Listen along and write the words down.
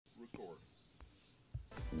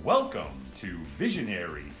Welcome to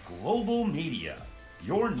Visionaries Global Media,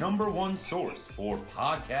 your number one source for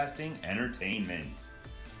podcasting entertainment.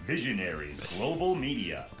 Visionaries Global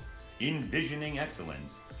Media, envisioning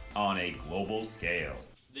excellence on a global scale.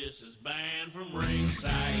 This is Banned from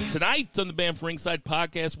Ringside. Tonight on the Banned from Ringside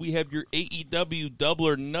podcast, we have your AEW Double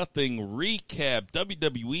or Nothing recap.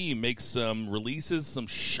 WWE makes some releases, some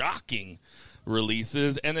shocking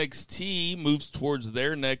releases. NXT moves towards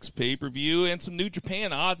their next pay-per-view, and some New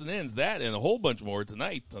Japan odds and ends. That and a whole bunch more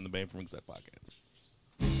tonight on the Banned from Ringside podcast.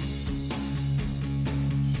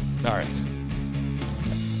 All right.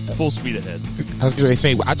 Full speed ahead. I was going to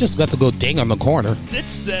say, I just got to go ding on the corner.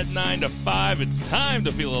 Ditch that 9 to 5. It's time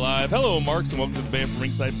to feel alive. Hello, Marks, and welcome to the Banned from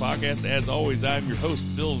Ringside podcast. As always, I'm your host,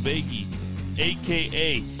 Bill Vagey,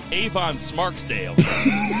 a.k.a. Avon Smarksdale.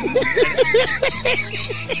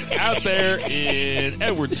 Out there in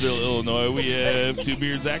Edwardsville, Illinois, we have Two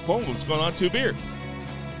Beer Zach Pullman. What's going on, Two Beer?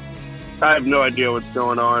 I have no idea what's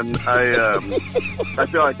going on. I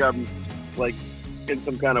feel like I'm like in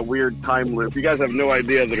some kind of weird time loop. You guys have no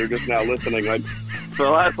idea that are just now listening. Like for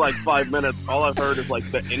the last 5 minutes, all I've heard is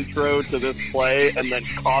the intro to this play and then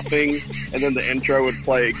coughing, and then the intro would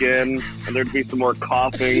play again, and there'd be some more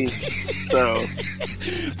coughing. So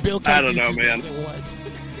Bill, I don't know, man.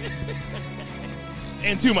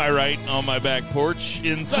 And to my right, on my back porch,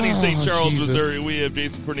 in sunny St. Charles, Jesus. Missouri, we have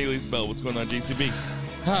Jason Cornelius Bell. What's going on, JCB?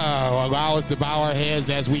 Allow us to bow our heads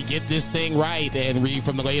as we get this thing right and read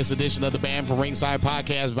from the latest edition of the Banned from Ringside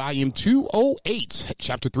podcast, volume 208,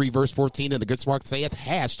 chapter 3, verse 14, and the good smart saith,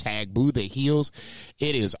 hashtag boo the heels.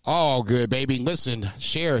 It is all good, baby. Listen,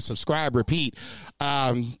 share, subscribe, repeat.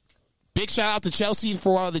 Big shout out to Chelsea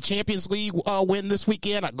for the Champions League win this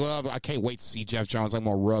weekend. I can't wait to see Jeff Jones. I'm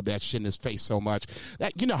going to rub that shit in his face so much.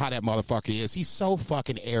 You know how that motherfucker is. He's so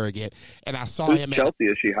fucking arrogant. And I saw him Chelsea,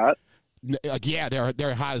 is she hot? Yeah,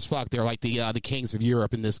 they're hot as fuck. They're like the kings of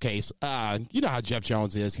Europe in this case. You know how Jeff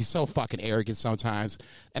Jones is. He's so fucking arrogant sometimes.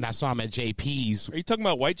 And I saw him at JP's. Are you talking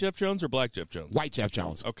about white Jeff Jones or black Jeff Jones? White Jeff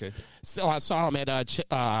Jones. Okay. So I saw him at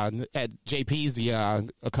JP's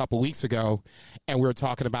a couple weeks ago, and we were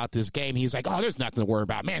talking about this game. He's like, "Oh, there's nothing to worry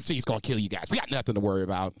about. Man City's gonna kill you guys. We got nothing to worry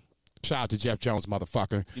about." Shout out to Jeff Jones,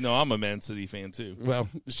 motherfucker. You know, I'm a Man City fan, too. Well,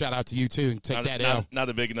 shout out to you, too. Take that L. Not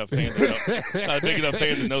a big enough fan to know, not a big enough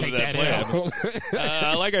fan to know Take that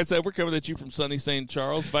L. Like I said, we're coming at you from sunny St.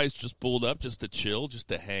 Charles. Vice just pulled up just to chill, just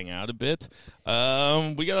to hang out a bit.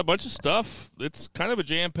 We got a bunch of stuff. It's kind of a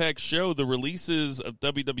jam-packed show. The releases of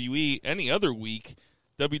WWE, any other week,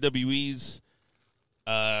 WWE's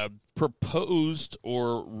proposed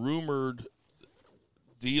or rumored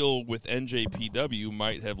deal with NJPW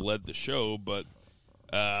might have led the show, but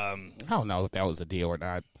I don't know if that was a deal or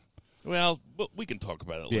not. Well, we can talk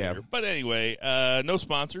about it later. Yeah. But anyway, no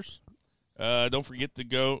sponsors. Don't forget to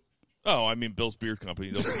go. Oh, I mean Bill's Beard Company.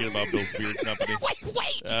 Don't forget about Bill's Beard Company.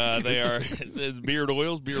 Wait. They are there's beard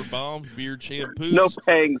oils, beard balms, beard shampoos. No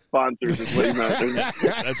paying sponsors is what you mentioned.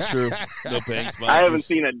 That's true. No paying sponsors. I haven't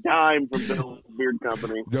seen a dime from Bill's Beard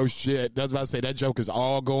Company. No shit. I was about to say, that joke is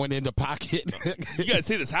all going into pocket. You guys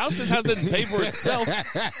see this house? This house didn't pay for itself.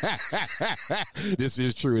 This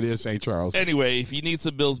is true. It is St. Charles. Anyway, if you need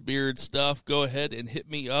some Bill's Beard stuff, go ahead and hit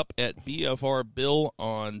me up at BFR Bill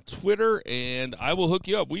on Twitter, and I will hook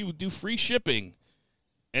you up. We would do free shipping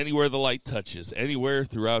anywhere the light touches, anywhere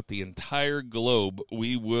throughout the entire globe.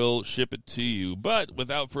 We will ship it to you. But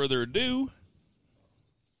without further ado,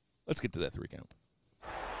 let's get to that 3 count.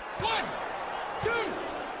 1, 2,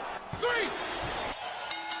 3.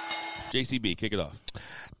 JCB, kick it off.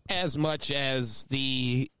 As much as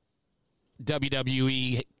the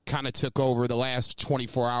WWE kind of took over the last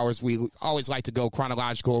 24 hours, we always like to go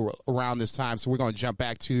chronological around this time, so we're going to jump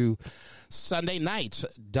back to Sunday night,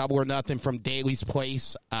 Double or Nothing from Daly's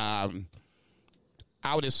Place. I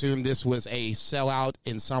would assume this was a sellout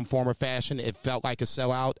in some form or fashion. It felt like a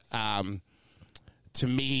sellout. To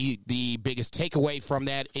me, the biggest takeaway from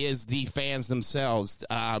that is the fans themselves.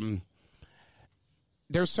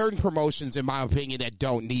 There's certain promotions, in my opinion, that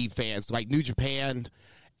don't need fans. Like New Japan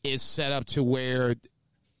is set up to where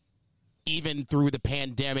even through the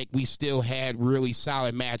pandemic, we still had really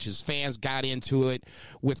solid matches. Fans got into it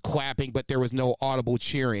with clapping, but there was no audible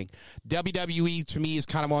cheering. WWE, to me, is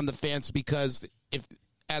kind of on the fence because if,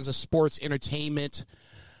 as a sports entertainment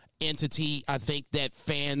entity, I think that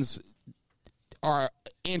fans are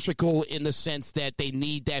integral in the sense that they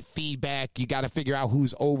need that feedback. You got to figure out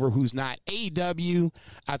who's over, who's not. AEW,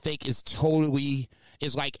 I think, is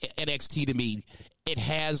like NXT to me. It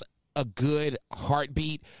has a good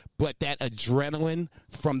heartbeat, but that adrenaline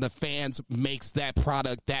from the fans makes that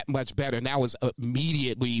product that much better. And that was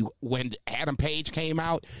immediately when Adam Page came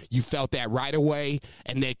out, you felt that right away,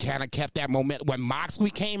 and they kind of kept that momentum. When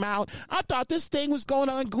Moxley came out, I thought this thing was going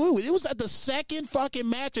to unglue. It was at the second fucking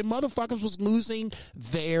match, and motherfuckers was losing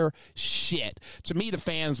their shit. To me, the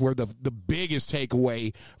fans were the biggest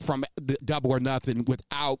takeaway from the Double or Nothing,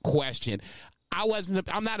 without question.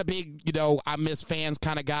 I'm not a big, I miss fans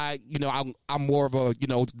kind of guy. I'm more of a,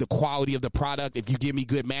 the quality of the product. If you give me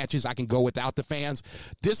good matches, I can go without the fans.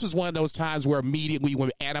 This was one of those times where immediately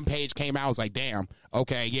when Adam Page came out, I was like, damn,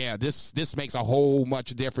 okay, yeah, this makes a whole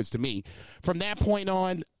much difference to me. From that point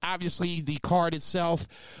on, obviously the card itself,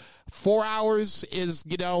 4 hours is,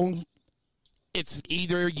 it's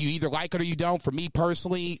you either like it or you don't. For me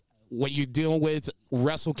personally, when you're dealing with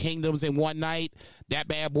Wrestle Kingdoms in one night, that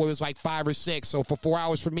bad boy was like 5 or 6. So for 4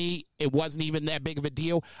 hours for me, it wasn't even that big of a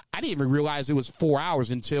deal. I didn't even realize it was 4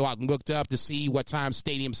 hours until I looked up to see what time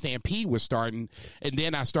Stadium Stampede was starting. And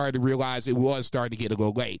then I started to realize it was starting to get a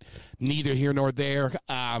little late. Neither here nor there.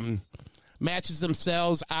 Matches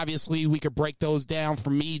themselves, obviously, we could break those down. For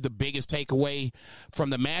me, the biggest takeaway from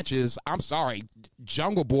the matches, I'm sorry,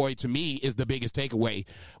 Jungle Boy, to me, is the biggest takeaway.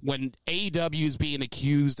 When AEW is being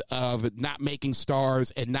accused of not making stars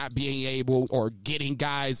and not being able or getting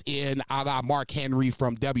guys in, a la Mark Henry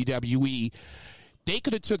from WWE, they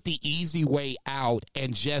could have took the easy way out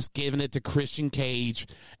and just given it to Christian Cage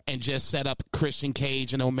and just set up Christian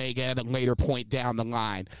Cage and Omega at a later point down the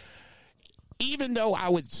line. Even though I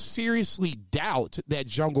would seriously doubt that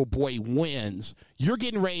Jungle Boy wins, you're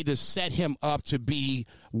getting ready to set him up to be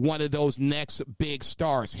one of those next big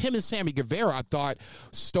stars. Him and Sammy Guevara, I thought,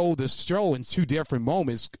 stole the show in 2 different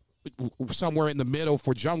moments, somewhere in the middle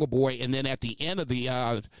for Jungle Boy, and then at the end of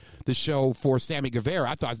the show for Sammy Guevara.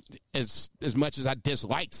 I thought, as much as I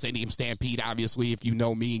disliked Stadium Stampede, obviously, if you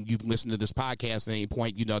know me and you've listened to this podcast at any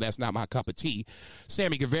point, you know that's not my cup of tea.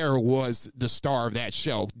 Sammy Guevara was the star of that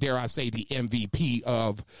show. Dare I say the MVP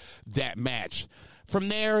of that match. From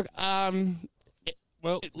there,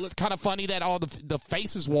 it's kind of funny that all the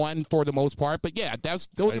faces won for the most part, but yeah, those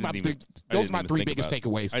are my 3 biggest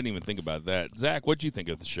takeaways. I didn't even think about that. Zach, what did you think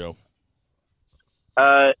of the show?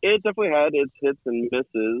 It definitely had its hits and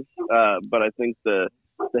misses, but I think the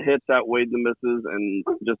hits outweighed the misses. And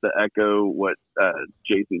just to echo what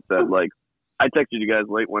Jason said, like, I texted you guys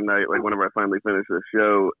late one night, like whenever I finally finished the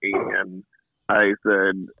show, and I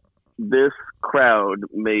said this crowd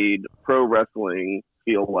made pro wrestling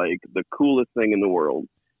feel like the coolest thing in the world.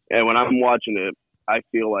 And when I'm watching it, I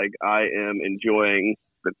feel like I am enjoying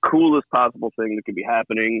the coolest possible thing that could be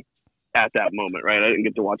happening at that moment, right? I didn't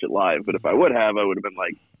get to watch it live, but if I would have been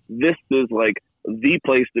like, this is like the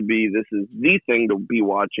place to be. This is the thing to be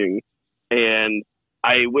watching. And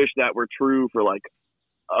I wish that were true for like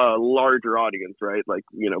a larger audience, right? Like,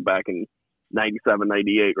 back in 97,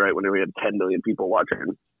 98, right? When we had 10 million people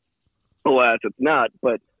watching. Alas, it's not,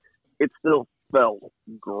 but it still felt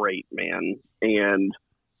great, man. And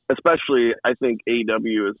especially, I think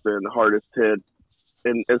AEW has been the hardest hit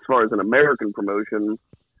in as far as an American promotion,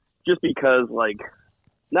 just because, like,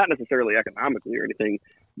 not necessarily economically or anything,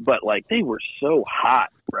 but like they were so hot,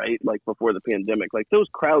 right? Like before the pandemic, like those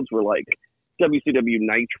crowds were like WCW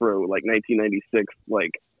Nitro, like 1996,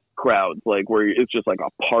 like crowds, like where it's just like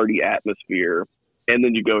a party atmosphere. And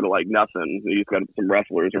then you go to like nothing, you just got some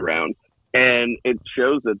wrestlers around, and it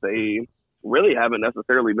shows that they really haven't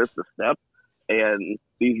necessarily missed a step, and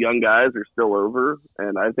these young guys are still over.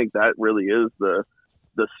 And I think that really is the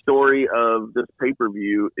story of this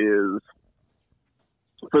pay-per-view is,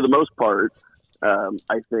 for the most part,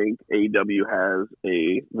 I think AEW has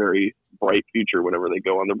a very bright future whenever they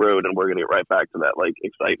go on the road, and we're going to get right back to that like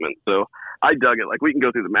excitement. So I dug it. Like, we can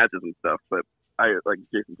go through the matches and stuff, but I, like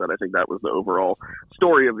Jason said, I think that was the overall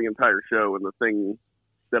story of the entire show. And the thing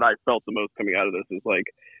that I felt the most coming out of this is like,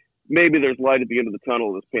 maybe there's light at the end of the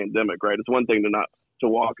tunnel of this pandemic, right? It's one thing to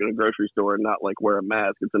walk in a grocery store and not like wear a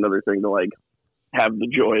mask. It's another thing to like have the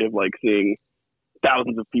joy of like seeing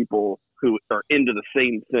thousands of people who are into the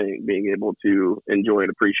same thing being able to enjoy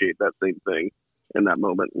and appreciate that same thing in that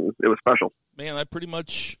moment. And it was special. Man, I pretty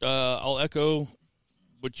much I'll echo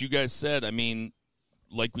what you guys said. I mean,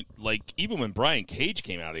 like even when Brian Cage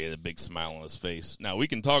came out, he had a big smile on his face. Now we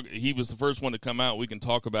can talk. He was the first one to come out. We can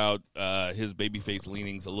talk about his babyface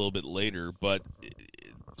leanings a little bit later. But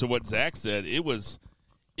to what Zach said,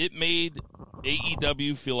 it made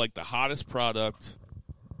AEW feel like the hottest product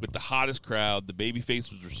with the hottest crowd. The baby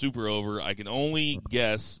faces were super over. I can only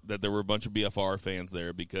guess that there were a bunch of BFR fans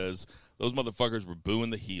there because those motherfuckers were booing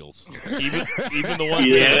the heels. Even the ones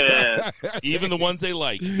even the ones they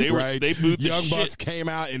liked. They booed the Young shit. Bucks came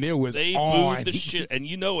out and it was They on. booed the shit. And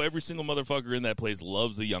you know every single motherfucker in that place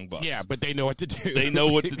loves the Young Bucks. Yeah, but they know what to do. They know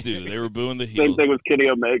what to do. They were booing the heels. Same thing with Kenny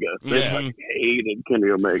Omega. They Yeah. fucking hated Kenny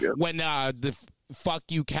Omega. When the "fuck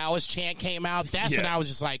you, Callis" chant came out, that's when I was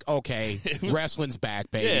just like, okay, wrestling's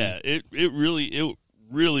back, baby. Yeah, it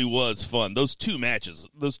really was fun. Those two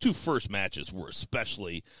first matches were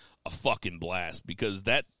especially a fucking blast because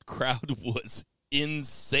that crowd was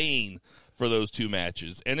insane for those two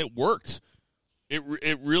matches, and it worked.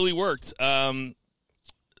 It really worked. Can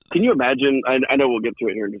you imagine? I know we'll get to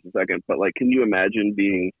it here in just a second, but like, can you imagine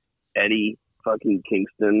being Eddie fucking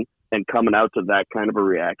Kingston and coming out to that kind of a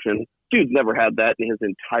reaction? Dude's never had that in his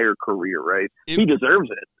entire career, right? He deserves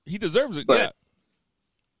it. He deserves it, but,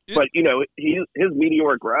 yeah. But, you know, his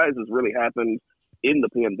meteoric rise has really happened in the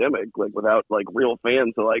pandemic, like, without, like, real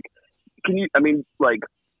fans. So, like,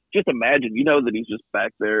 just imagine, you know, that he's just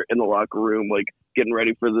back there in the locker room, like, getting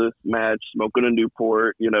ready for this match, smoking a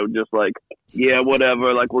Newport, you know, just like, yeah,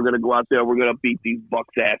 whatever, like, we're going to go out there, we're going to beat these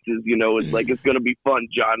Bucks asses, you know, it's like, it's going to be fun,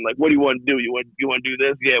 John. Like, what do you want to do? You want to do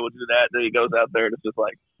this? Yeah, we'll do that. Then he goes out there and it's just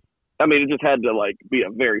like, I mean, it just had to, like, be a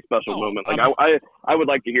very special moment. Like, I would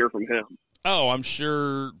like to hear from him. Oh, I'm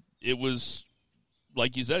sure it was,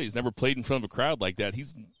 like you said, he's never played in front of a crowd like that.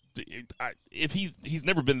 He's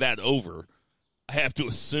never been that over, I have to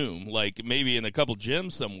assume, like maybe in a couple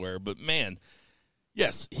gyms somewhere. But, man,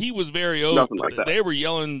 yes, he was very over. Nothing like that. They were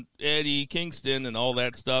yelling Eddie Kingston and all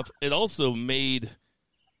that stuff. It also made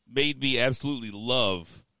me absolutely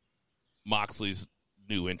love Moxley's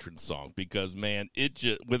new entrance song because, man, it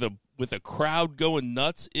just with a crowd going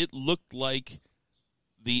nuts, it looked like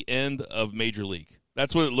the end of Major League.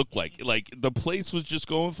 That's what it looked like. Like, the place was just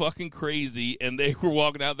going fucking crazy, and they were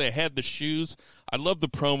walking out. They had the shoes. I love the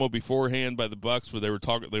promo beforehand by the Bucks where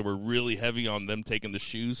they were really heavy on them taking the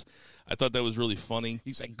shoes. I thought that was really funny.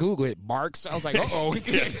 He's like, Google it, Marks. I was like, uh-oh.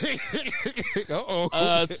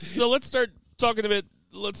 Uh-oh. So let's start talking a bit.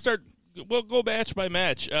 We'll go match by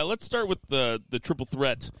match. Let's start with the triple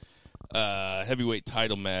threat heavyweight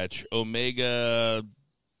title match. Omega,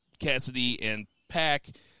 Cassidy, and Pac.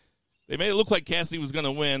 They made it look like Cassidy was going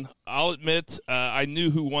to win. I'll admit I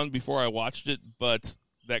knew who won before I watched it, but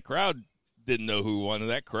that crowd didn't know who won, and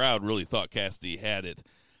that crowd really thought Cassidy had it.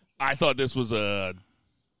 I thought this was a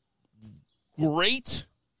great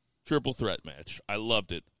triple threat match. I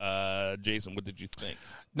loved it. Jason, what did you think?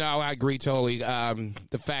 No, I agree totally.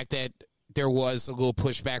 The fact that there was a little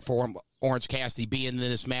pushback for Orange Cassidy being in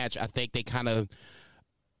this match, I think they kind of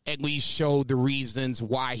at least showed the reasons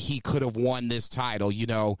why he could have won this title. You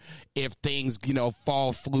know, if things,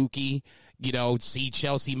 fall fluky, see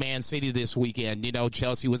Chelsea Man City this weekend.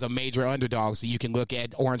 Chelsea was a major underdog, so you can look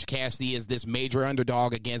at Orange Cassidy as this major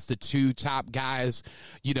underdog against the two top guys,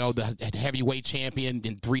 the heavyweight champion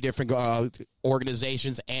in three different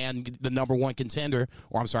organizations and the number one contender,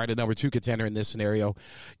 the number two contender in this scenario.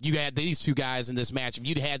 You had these two guys in this match. If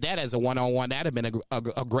you'd had that as a one-on-one, that'd have been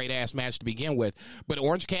a great-ass match to begin with. But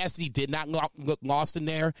Orange Cassidy did not look lost in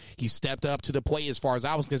there. He stepped up to the plate as far as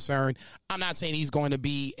I was concerned. I'm not saying he's going to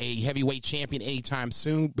be a heavyweight champion anytime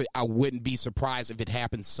soon, but I wouldn't be surprised if it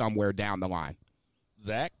happens somewhere down the line.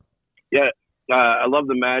 Zach? Yeah, I love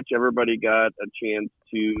the match. Everybody got a chance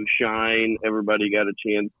to shine. Everybody got a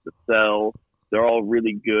chance to sell. They're all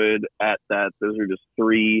really good at that. Those are just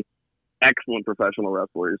three excellent professional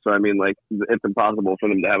wrestlers. So, I mean, like, it's impossible for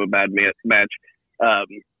them to have a bad match.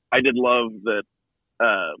 I did love that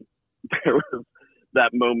there was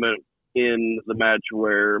that moment in the match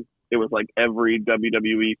where it was like every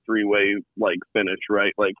WWE three-way like finish,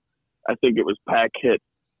 right? Like, I think it was Pac hit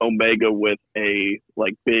Omega with a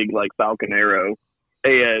like big like Falcon Arrow,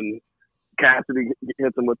 and Cassidy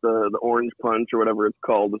hits him with the orange punch or whatever it's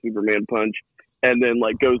called, the Superman punch, and then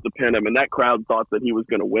like goes to pin him, and that crowd thought that he was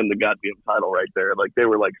going to win the goddamn title right there. Like, they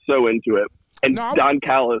were like so into it. And Don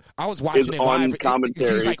Callis is on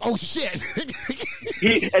commentary. He's like, "Oh shit!"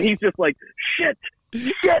 He's just like, "Shit."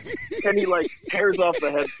 And he like tears off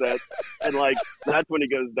the headset, and like that's when he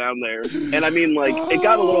goes down there. And I mean, like, it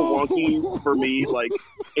got a little wonky for me. Like,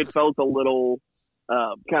 it felt a little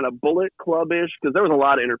kind of Bullet Club-ish because there was a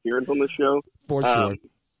lot of interference on this show. For sure.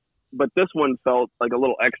 But this one felt like a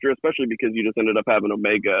little extra, especially because you just ended up having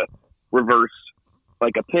Omega reverse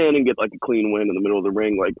like a pin and get like a clean win in the middle of the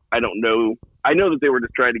ring. Like, I don't know. I know that they were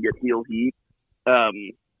just trying to get heel heat.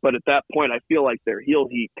 But at that point, I feel like their heel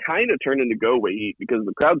heat kind of turned into go-away heat because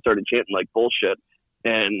the crowd started chanting like bullshit.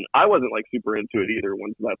 And I wasn't like super into it either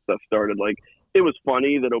once that stuff started. Like, it was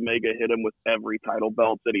funny that Omega hit him with every title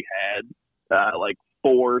belt that he had, like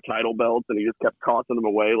 4 title belts, and he just kept tossing them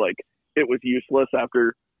away. Like, it was useless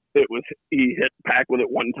after he hit Pac with it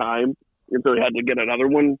one time, and so he had to get another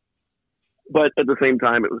one. But at the same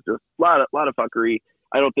time, it was just a lot of fuckery.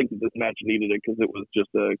 I don't think that this match needed it because it was just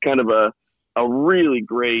a kind of a really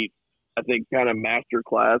great, I think, kind of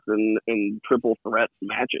masterclass in triple threat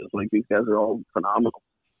matches. Like, these guys are all phenomenal.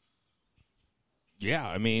 Yeah,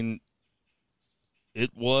 I mean,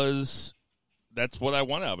 that's what I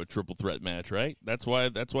want out of a triple threat match, right? That's why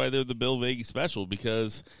they're the Bill Vegas special,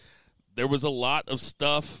 because there was a lot of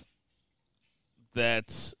stuff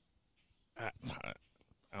that I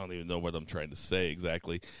don't even know what I'm trying to say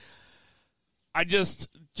exactly.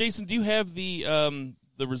 Jason, do you have the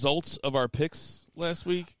results of our picks last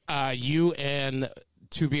week? You and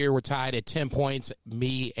Two Beer were tied at 10 points.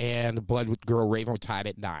 Me and Blood Girl Raven were tied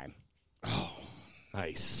at 9. Oh,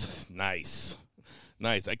 nice.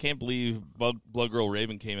 I can't believe Blood Girl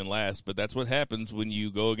Raven came in last, but that's what happens when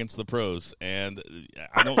you go against the pros. And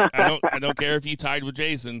I don't care if you tied with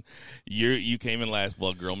Jason. You came in last,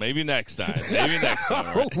 Blood Girl. Maybe next time. Right?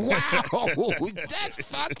 Oh, wow, that's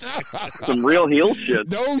fucked up. Some real heel shit.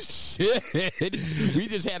 No shit. We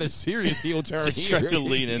just had a serious heel turn just here. trying to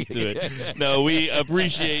lean into it. No, we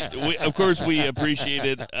appreciated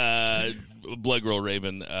Blood Girl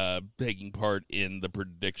Raven taking part in the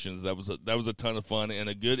predictions. That was a ton of fun and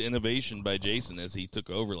a good innovation by Jason as he took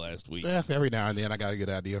over last week. Yeah, every now and then I got a good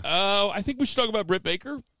idea. I think we should talk about Britt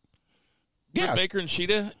Baker. Yeah. Britt Baker and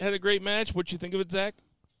Sheeta had a great match. What'd you think of it, Zach?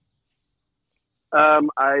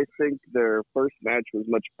 I think their first match was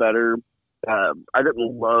much better. I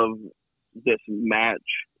didn't love this match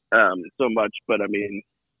so much, but I mean,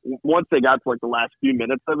 once they got to like the last few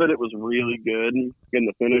minutes of it, it was really good, and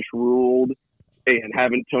the finish ruled. And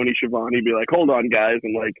having Tony Schiavone be like, "Hold on, guys,"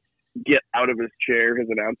 and like get out of his chair, his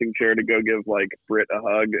announcing chair, to go give like Britt a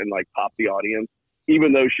hug and like pop the audience,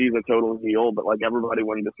 even though she's a total heel, but like everybody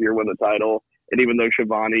wanted to see her win the title. And even though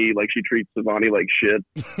Schiavone, like, she treats Schiavone like shit,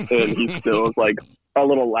 and he still is like a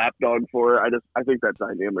little lapdog for her. I think that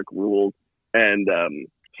dynamic rules. And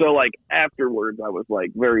so like afterwards, I was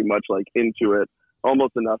like very much like into it,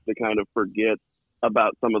 almost enough to kind of forget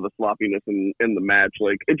about some of the sloppiness in the match.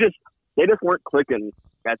 Like, they just weren't clicking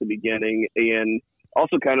at the beginning. And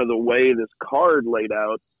also kind of the way this card laid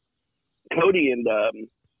out, Cody and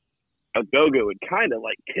Ogogo had kind of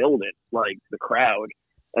like killed it, like the crowd.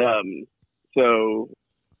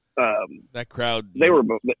 That crowd, they were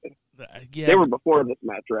before this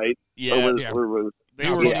match, right? Yeah, Cody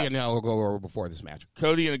and Ogogo were before this match.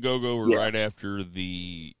 Cody and Ogogo were right after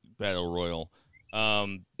the Battle Royal.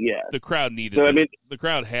 The crowd needed. So, the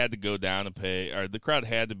crowd had to go down and pay, or the crowd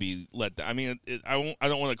had to be let down. I mean, I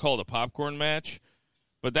don't want to call it a popcorn match,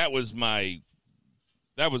 but that was my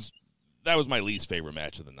least favorite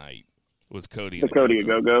match of the night. Was Cody and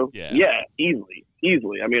Go-Go? Yeah, easily.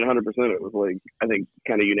 I mean, 100%. It was like, I think,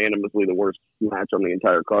 kind of unanimously the worst match on the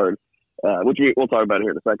entire card, which we'll talk about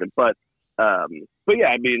here in a second. But yeah,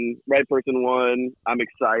 I mean, right person won. I'm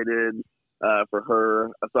excited for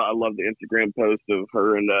her. I love the Instagram post of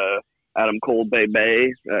her and Adam Cole Bay.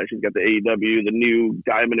 She's got the AEW, the new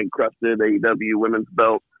diamond encrusted AEW women's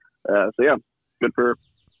belt. So yeah, good for her.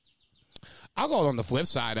 I'll go on the flip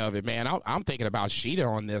side of it, man. I'm thinking about Sheeta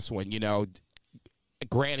on this one. You know,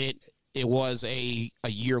 granted, it was a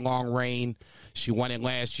year-long reign. She won it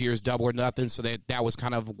last year's Double or Nothing, so that was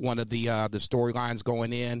kind of one of the storylines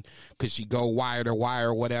going in. Could she go wire to wire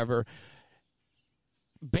or whatever?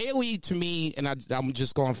 Bayley, to me, and I'm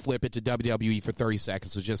just going to flip it to WWE for 30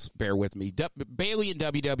 seconds, so just bear with me. Bayley in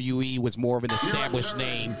WWE was more of an established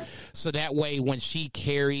name, so that way when she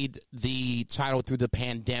carried the title through the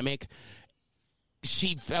pandemic,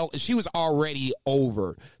 she felt she was already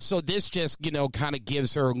over. So this just, kind of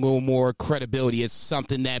gives her a little more credibility. It's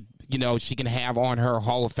something that, she can have on her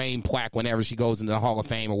Hall of Fame plaque whenever she goes into the Hall of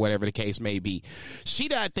Fame or whatever the case may be.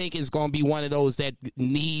 Sheeta, I think, is going to be one of those that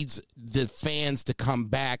needs the fans to come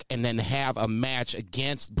back and then have a match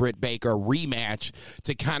against Britt Baker, a rematch,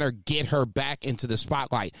 to kind of get her back into the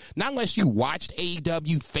spotlight. Not unless you watched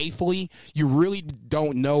AEW faithfully, you really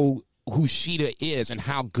don't know who Sheeta is and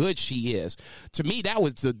how good she is. To me, that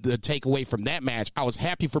was the takeaway from that match. I was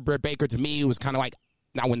happy for Britt Baker. To me, it was kind of like,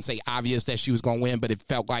 I wouldn't say obvious that she was going to win, but it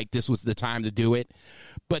felt like this was the time to do it.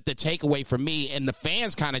 But the takeaway for me, and the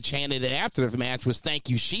fans kind of chanted it after the match, was thank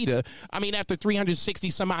you, Sheeta. I mean, after 360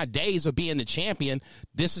 some odd days of being the champion,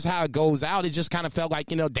 this is how it goes out. It just kind of felt like,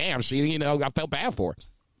 damn, Sheeta, I felt bad for her.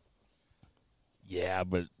 Yeah,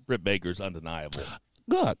 but Britt Baker's undeniable.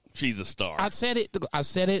 look, she's a star. I said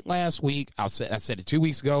it last week. I said it 2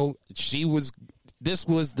 weeks ago. This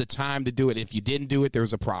was the time to do it. If you didn't do it, there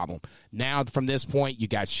was a problem. Now, from this point, you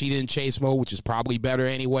got Sheeta in chase mode, which is probably better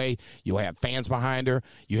anyway. You'll have fans behind her.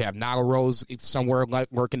 You have Nyla Rose somewhere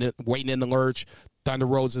waiting in the lurch. Thunder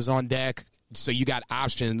Rose is on deck. So you got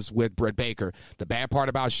options with Britt Baker. The bad part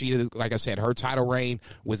about Sheeta, like I said, her title reign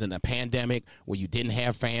was in a pandemic where you didn't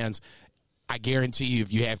have fans. I guarantee you,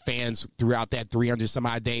 if you had fans throughout that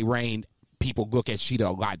 300-some-odd day reign, people look at Sheeta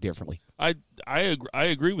a lot differently. I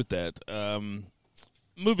agree with that.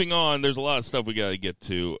 Moving on, there's a lot of stuff we got to get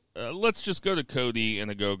to. Let's just go to Cody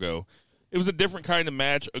and Ogogo. It was a different kind of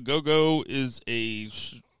match. Ogogo is a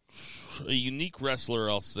unique wrestler,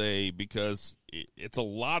 I'll say, because it's a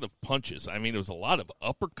lot of punches. I mean, it was a lot of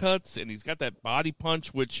uppercuts, and he's got that body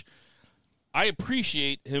punch, which I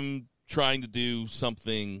appreciate him trying to do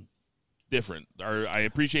something different. Or I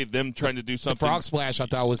appreciate them trying to do something. The frog splash, I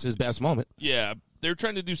thought, was his best moment. Yeah, they're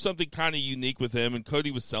trying to do something kind of unique with him, and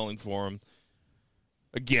Cody was selling for him.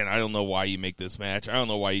 Again, I don't know why you make this match. I don't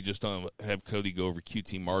know why you just don't have Cody go over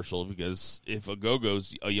QT Marshall, because if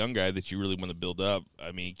Ogogo's a young guy that you really want to build up,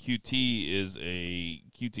 I mean,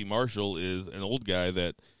 QT Marshall is an old guy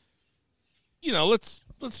that, let's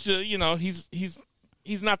just,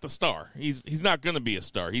 he's not the star. He's not going to be a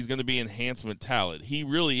star. He's going to be enhancement talent. He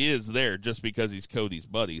really is there just because he's Cody's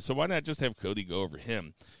buddy. So why not just have Cody go over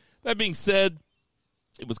him? That being said,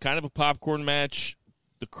 it was kind of a popcorn match.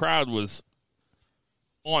 The crowd was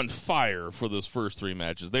on fire for those first three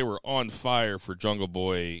matches. They were on fire for Jungle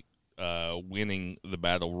Boy winning the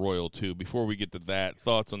Battle Royal, too. Before we get to that,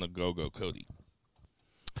 thoughts on the Go-Go, Cody?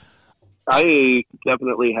 I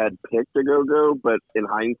definitely had picked a Go-Go, but in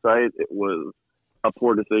hindsight, it was a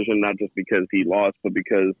poor decision, not just because he lost, but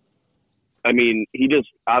because, I mean, he just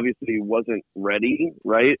obviously wasn't ready,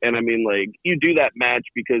 right? And, I mean, like, you do that match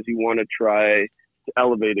because you want to try to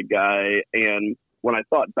elevate a guy, and when I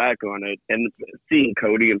thought back on it and seeing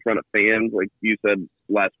Cody in front of fans, like you said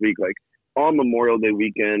last week, like on Memorial Day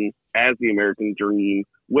weekend as the American Dream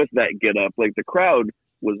with that get up, like the crowd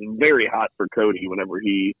was very hot for Cody whenever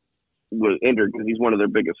he was injured because he's one of their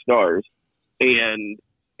biggest stars. And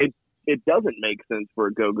it doesn't make sense for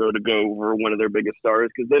a Go-Go to go over one of their biggest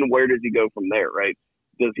stars, because then where does he go from there, right?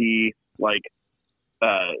 Does he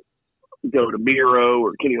go to Miro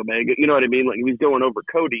or Kenny Omega? You know what I mean? Like, if he's going over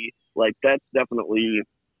Cody, like, that's definitely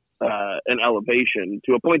an elevation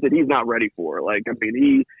to a point that he's not ready for. Like, I mean,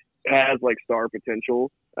 he has, like, star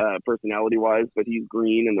potential personality-wise, but he's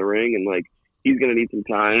green in the ring, and, like, he's going to need some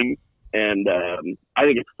time. And I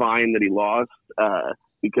think it's fine that he lost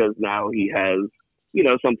because now he has,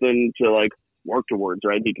 something to, like, work towards,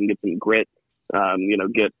 right? He can get some grit,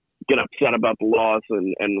 get upset about the loss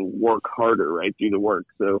and work harder, right? Do the work.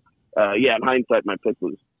 So, in hindsight, my pick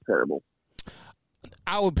was terrible.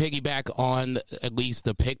 I would piggyback on at least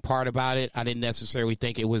the pick part about it. I didn't necessarily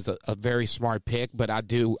think it was a very smart pick, but I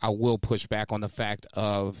will push back on the fact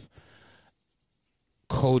of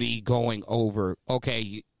Cody going over.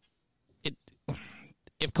 Okay,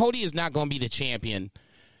 if Cody is not going to be the champion,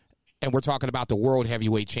 and we're talking about the world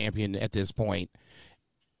heavyweight champion at this point,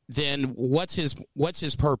 then what's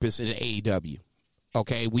his purpose in AEW?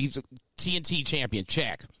 Okay, we've TNT champion,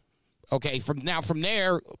 check. Okay, from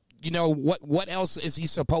there, what else is he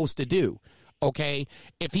supposed to do? Okay,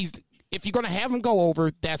 if you're gonna have him go over,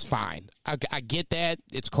 that's fine. I get that.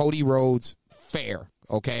 It's Cody Rhodes, fair.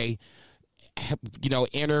 Okay,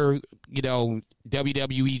 inner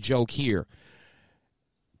WWE joke here.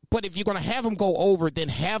 But if you're gonna have him go over, then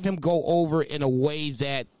have him go over in a way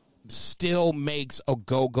that still makes a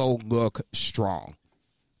Go-Go look strong.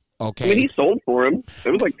 Okay. I mean, he sold for him.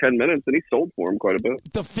 It was like 10 minutes, and he sold for him quite a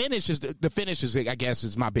bit. The finish is, I guess,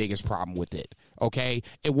 is my biggest problem with it. Okay,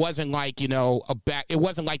 it wasn't like it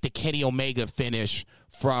wasn't like the Kenny Omega finish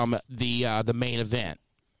from the main event.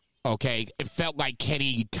 Okay, it felt like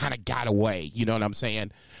Kenny kind of got away. You know what I'm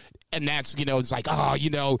saying? And that's it's like,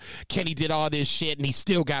 Kenny did all this shit and he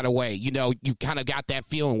still got away. You kind of got that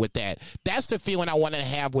feeling with that. That's the feeling I want to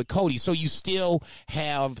have with Cody. So you still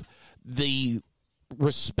have the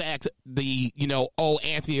respect, the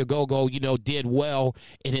Anthony Ogogo did well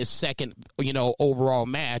in his second overall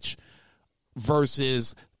match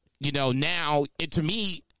versus now to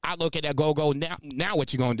me, I look at Ogogo now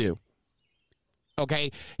what you gonna do?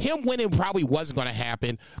 Okay, him winning probably wasn't going to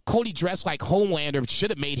happen. Cody dressed like Homelander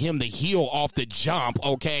should have made him the heel off the jump,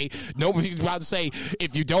 okay? Nobody's about to say,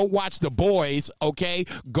 if you don't watch The Boys, okay,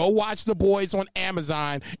 go watch The Boys on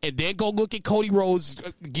Amazon and then go look at Cody Rhodes'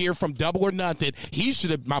 gear from Double or Nothing. He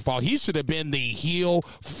should have been the heel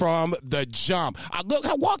from the jump.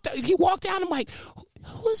 He walked out, I'm like,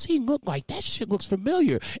 who does he look like? That shit looks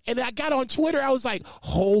familiar. And I got on Twitter. I was like,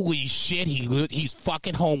 holy shit, he's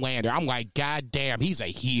fucking Homelander. I'm like, God damn, he's a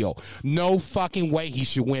heel. No fucking way he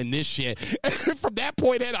should win this shit. From that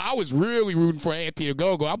point on, I was really rooting for Anthony to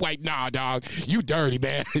go. I'm like, nah, dog, you dirty,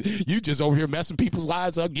 man. You just over here messing people's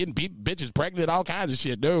lives up, getting bitches pregnant, all kinds of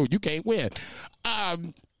shit. Dude, you can't win.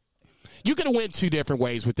 You could have went two different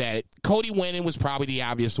ways with that. Cody winning was probably the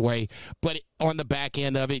obvious way, but on the back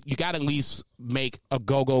end of it, you got to at least make a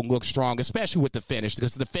go-go look strong, especially with the finish,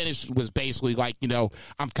 because the finish was basically like,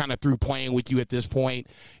 I'm kind of through playing with you at this point.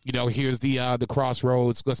 Here's the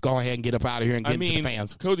crossroads. Let's go ahead and get up out of here and get into the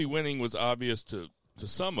fans. Cody winning was obvious to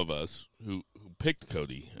some of us who picked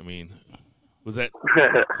Cody. I mean, was that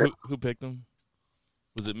who picked him?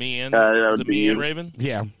 Was it me and Raven?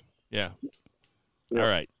 Yeah.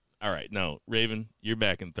 All right. No, Raven, you're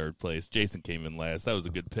back in third place. Jason came in last. That was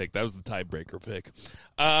a good pick. That was the tiebreaker pick.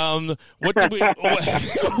 What did we?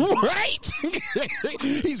 Right?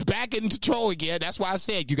 He's back in control again. That's why I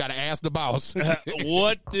said you got to ask the boss.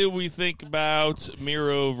 What did we think about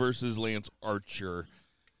Miro versus Lance Archer?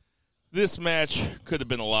 This match could have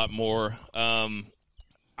been a lot more. I'm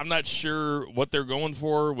not sure what they're going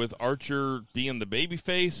for with Archer being the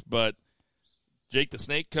babyface, but Jake the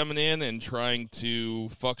Snake coming in and trying to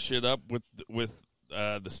fuck shit up with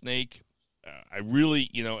the snake. I really,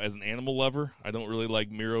 as an animal lover, I don't really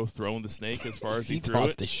like Miro throwing the snake as far as he threw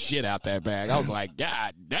tossed it. the shit out that bag. I was like,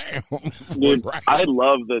 God damn. Dude, right. I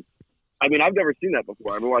love that. I mean, I've never seen that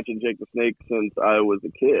before. I've been watching Jake the Snake since I was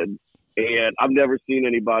a kid, and I've never seen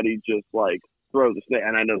anybody just, throw the snake.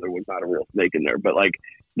 And I know there was not a real snake in there, but,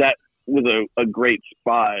 that was a great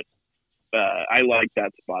spot. I like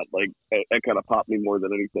that spot. That kind of popped me more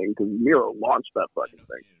than anything because Miro launched that fucking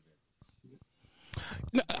thing.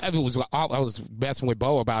 I was messing with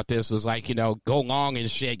Bo about this. It was go long and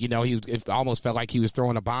shit. It almost felt like he was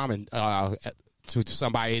throwing a bomb to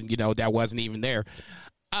somebody, that wasn't even there.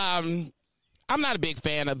 I'm not a big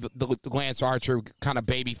fan of the Lance Archer kind of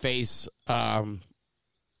babyface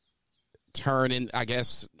turn, and I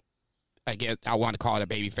guess I want to call it a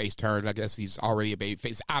babyface turn. I guess he's already a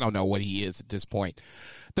babyface. I don't know what he is at this point.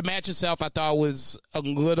 The match itself, I thought, was a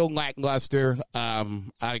little lackluster. I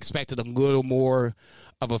expected a little more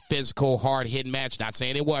of a physical, hard-hitting match. Not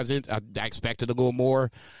saying it wasn't. I expected a little more.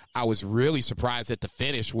 I was really surprised at the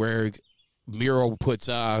finish where Miro puts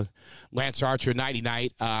Lance Archer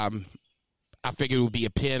nighty-night. I figured it would be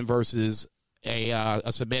a pin versus a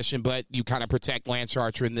submission, but you kind of protect Lance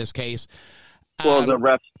Archer in this case. Well, the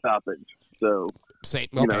ref stoppage, so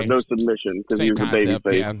no submission because he was a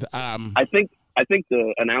babyface. Yeah. I think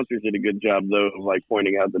the announcers did a good job though of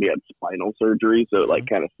pointing out that he had spinal surgery, so it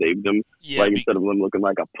kind of saved him. Yeah, instead of him looking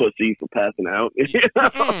like a pussy for passing out.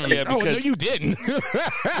 Yeah, because, no, you didn't.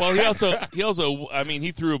 Well, he also,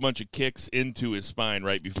 he threw a bunch of kicks into his spine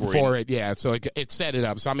right before it. Yeah, so it set it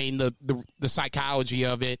up. So the psychology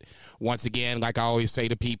of it. Once again, like I always say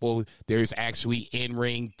to people, there's actually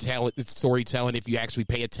in-ring storytelling if you actually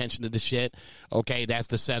pay attention to the shit. Okay, that's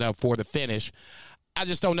the setup for the finish. I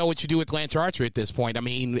just don't know what you do with Lance Archer at this point.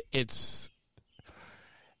 It's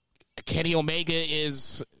Kenny Omega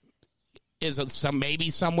is maybe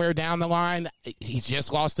somewhere down the line. He's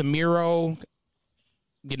just lost to Miro.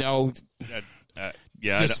 The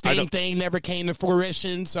Sting thing never came to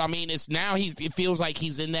fruition. So it's now it feels like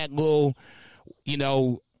he's in that little,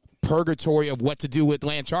 purgatory of what to do with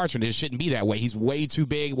Lance Archer. And it shouldn't be that way. He's way too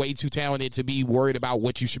big, way too talented to be worried about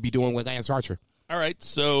what you should be doing with Lance Archer. All right,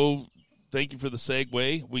 so thank you for the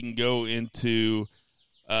segue. We can go into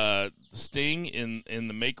Sting in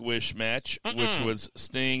the Make-A-Wish match, which was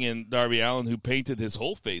Sting and Darby Allin, who painted his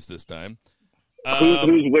whole face this time.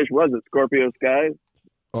 Whose wish was it? Scorpio Sky?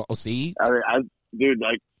 Oh, see?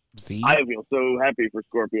 See? I feel so happy for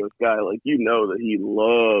Scorpio Sky. That he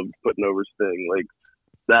loved putting over Sting.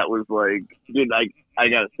 That was I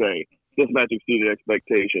gotta say, this match exceeded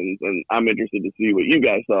expectations, and I'm interested to see what you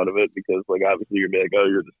guys thought of it because, obviously you're like, oh,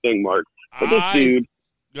 you're the Sting mark. But this dude...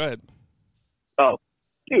 Go ahead. Oh,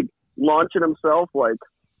 dude, launching himself,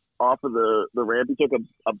 off of the ramp. He took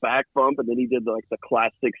a back bump, and then he did, the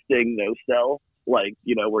classic Sting no-sell, where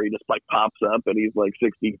he just, pops up, and he's,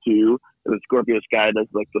 62, and then Scorpio Sky does,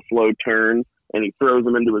 the slow turn, and he throws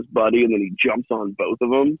him into his buddy, and then he jumps on both of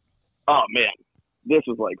them. Oh, man. This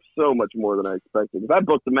was so much more than I expected. I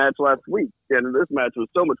booked the match last week, and this match was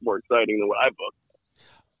so much more exciting than what I booked.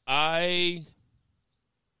 I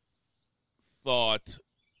thought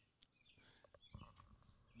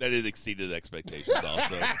that it exceeded expectations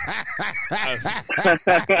also.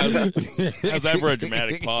 As ever a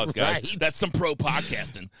dramatic pause, guys. Right. That's some pro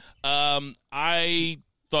podcasting. I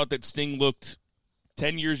thought that Sting looked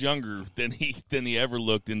 10 years younger than he ever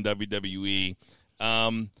looked in WWE.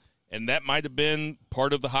 And that might have been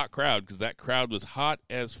part of the hot crowd, because that crowd was hot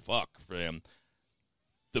as fuck for him.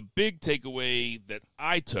 The big takeaway that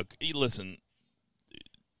I took, listen,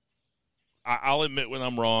 I'll admit when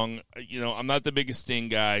I'm wrong. You know, I'm not the biggest Sting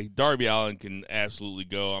guy. Darby Allin can absolutely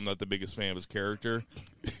go. I'm not the biggest fan of his character.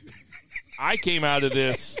 I came out of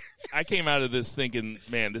this thinking,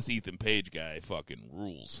 man, this Ethan Page guy fucking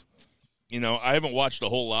rules. You know, I haven't watched a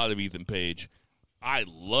whole lot of Ethan Page. I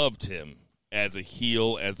loved him as a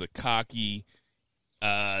heel, as a cocky,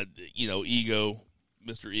 Mr.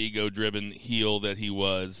 Ego-driven heel that he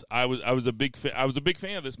was. I was a big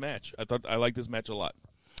fan of this match. I liked this match a lot.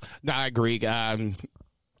 No, I agree.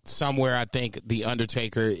 Somewhere I think the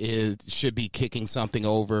Undertaker should be kicking something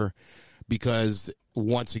over, because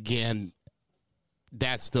once again,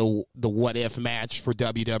 that's the what if match for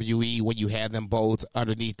WWE when you have them both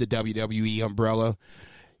underneath the WWE umbrella.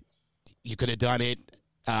 You could have done it.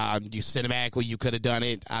 You cinematically, you could have done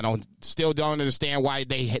it. Still don't understand why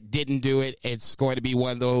they didn't do it. It's going to be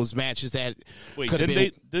one of those matches that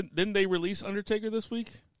didn't they release Undertaker this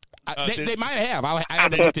week? They might have. I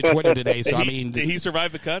haven't looked at Twitter today, so did he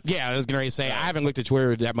survive the cuts? Yeah, I was going to say I haven't looked at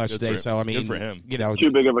Twitter that much today, so I mean, good for him. You know,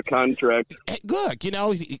 too big of a contract. Look, you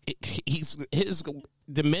know, his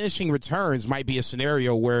diminishing returns might be a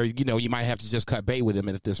scenario where, you know, you might have to just cut bait with him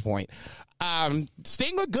at this point.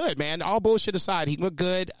 Sting looked good, man. All bullshit aside, he looked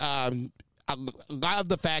good. I love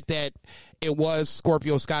the fact that it was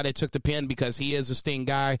Scorpio Sky that took the pin, because he is a Sting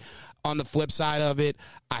guy. On the flip side of it,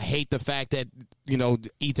 I hate the fact that, you know,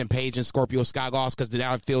 Ethan Page and Scorpio Sky lost, because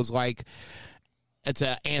now it feels like it's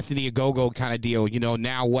a Anthony Ogogo kind of deal. You know,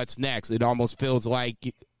 now what's next? It almost feels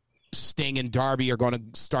like Sting and Darby are going to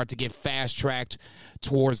start to get fast-tracked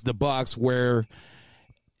towards the Bucks, where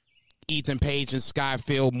Ethan Page and Sky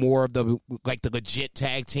feel more of the legit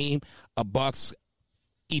tag team. A Bucks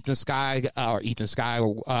Ethan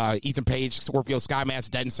Page, Scorpio Sky match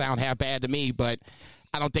doesn't sound half bad to me, but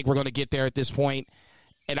I don't think we're going to get there at this point.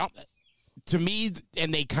 And to me,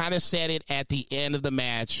 and they kind of said it at the end of the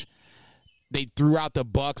match, they threw out the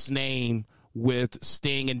Bucks name with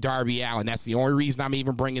Sting and Darby Allin. That's the only reason I'm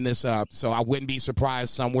even bringing this up. So I wouldn't be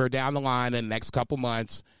surprised somewhere down the line in the next couple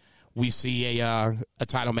months we see a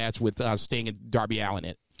title match with Sting and Darby Allin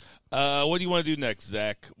in it. What do you want to do next,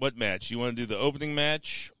 Zach? What match? You want to do the opening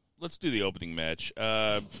match? Let's do the opening match.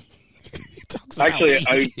 Actually,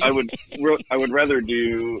 I would rather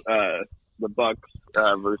do the Bucks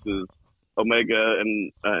versus Omega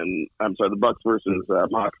and I'm sorry, the Bucks versus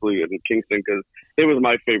Moxley and Kingston, because it was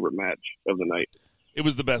my favorite match of the night. It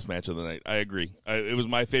was the best match of the night. I agree. It was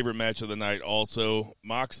my favorite match of the night. Also,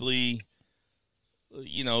 Moxley.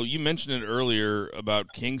 You know, you mentioned it earlier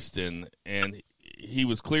about Kingston, and he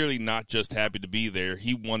was clearly not just happy to be there.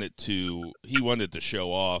 He wanted to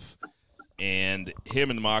show off, and him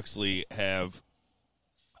and Moxley have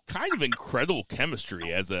kind of incredible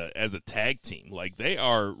chemistry as a tag team. Like, they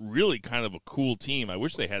are really kind of a cool team. I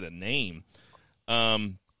wish they had a name.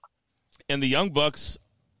 And the Young Bucks,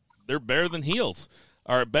 they're better than heels,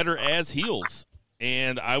 are better as heels.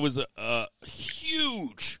 And I was a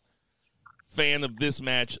huge fan of this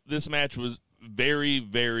match. This match was very,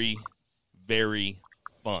 very, very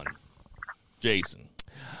fun. Jason.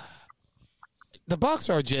 The Bucks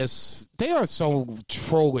are they are so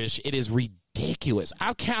trollish. It is ridiculous.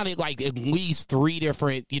 I've counted like at least 3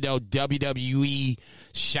 different, WWE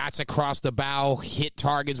shots across the bow, hit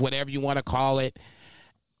targets, whatever you want to call it.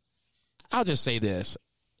 I'll just say this.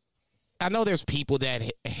 I know there's people that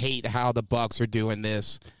hate how the Bucks are doing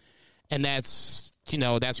this, and that's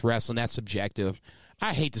wrestling. That's subjective.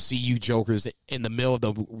 I hate to see you jokers in the middle of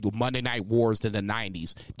the Monday Night Wars in the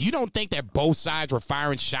 90s. You don't think that both sides were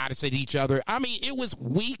firing shots at each other? I mean, it was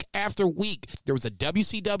week after week. There was a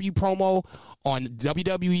WCW promo on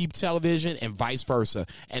WWE television and vice versa,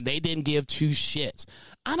 and they didn't give 2 shits.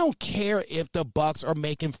 I don't care if the Bucks are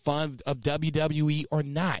making fun of WWE or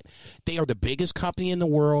not. They are the biggest company in the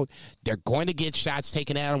world. They're going to get shots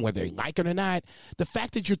taken at them, whether they like it or not. The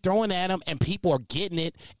fact that you're throwing at them and people are getting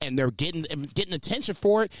it and they're getting attention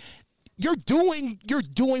for it, you're doing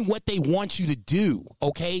what they want you to do,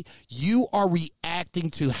 okay? You are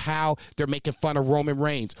reacting to how they're making fun of Roman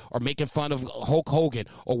Reigns or making fun of Hulk Hogan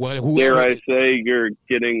or whoever. Dare I say you're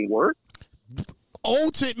getting work?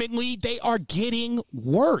 Ultimately, they are getting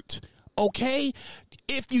worked, okay?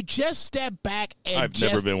 If you just step back and I've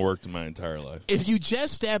never been worked in my entire life. If you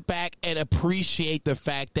just step back and appreciate the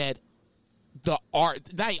fact that the art.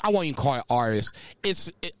 I won't even call it artist.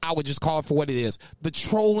 I would just call it for what it is. The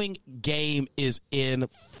trolling game is in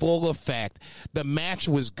full effect. The match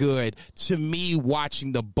was good. To me,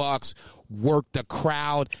 watching the Bucks work the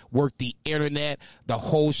crowd, work the internet, the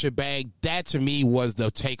whole shebang, that to me was the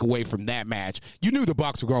takeaway from that match. You knew the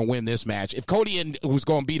Bucks were going to win this match. If Cody was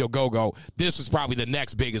going to beat Ogogo, this was probably the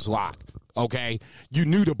next biggest lock. Okay, you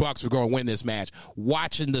knew the Bucks were going to win this match.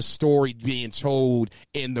 Watching the story being told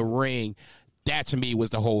in the ring, that to me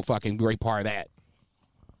was the whole fucking great part of that.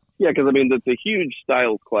 Yeah, because I mean that's a huge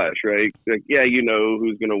styles clash, right? Like, yeah, you know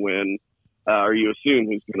who's going to win, or you assume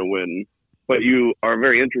who's going to win, but you are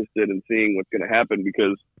very interested in seeing what's going to happen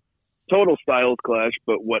because total styles clash.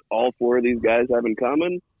 But what all four of these guys have in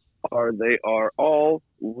common are they are all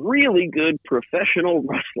really good professional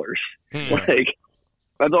wrestlers. Like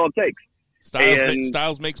that's all it takes.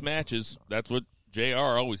 Styles makes matches. That's what JR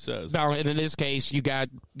always says. Now, and in this case, you got,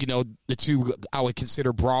 the two I would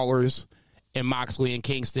consider brawlers in Moxley and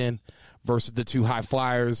Kingston versus the two high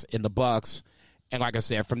flyers in the Bucks. And like I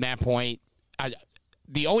said, from that point,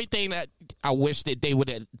 the only thing that I wish that they would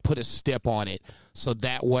have put a step on it so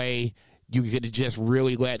that way you could just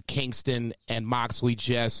really let Kingston and Moxley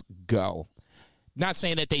just go. Not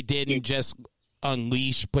saying that they didn't just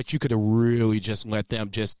unleash, but you could have really just let them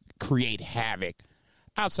just create havoc.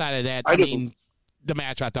 Outside of that, the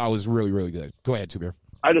match I thought was really, really good. Go ahead, Two Beer.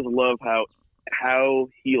 I just love how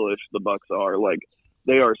heelish the Bucks are. Like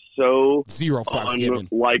they are so zero fucks given,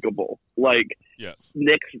 unlikable. Like yes.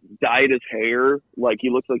 Nick's dyed his hair. Like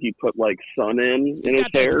he looks like he put like sun in his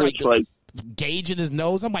hair. It's like gauge in his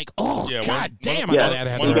nose. I'm like, oh yeah, god damn!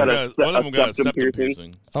 One of them got a septum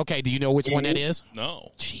piercing. Okay, do you know which one that is?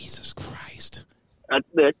 No. Jesus Christ. That's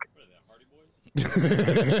Nick.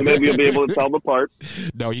 So maybe you'll be able to tell them apart.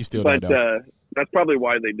 No, you still don't know. That's probably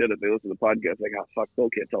why they did it. They listened to the podcast. Like, oh, fuck, Bill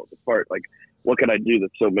can't tell us apart. Like, what can I do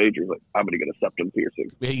that's so major? Like, I'm going to get a septum piercing.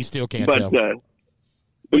 Yeah, you still can't tell.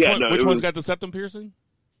 Which one's got the septum piercing?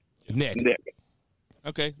 Nick.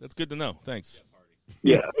 Okay, that's good to know. Thanks.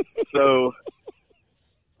 Yeah. So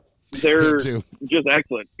they're just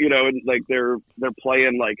excellent. And like they're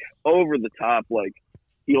playing like over the top, like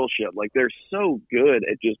heel shit. Like they're so good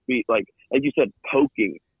at just like you said,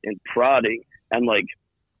 poking and prodding and like,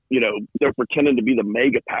 they're pretending to be the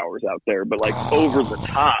mega powers out there, but like over the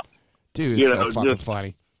top. Dude, it's so fucking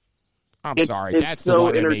funny. I'm sorry. That's the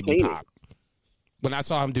one that made me pop. When I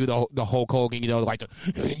saw him do the Hulk Hogan, like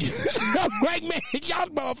I'm like, man, y'all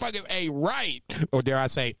motherfuckers ain't right. Or dare I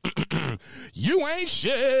say, you ain't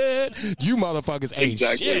shit. You motherfuckers ain't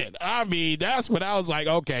shit. I mean, that's when I was like,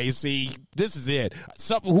 okay, see, this is it.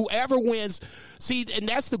 Whoever wins, see, and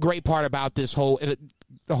that's the great part about this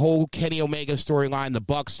the whole Kenny Omega storyline, the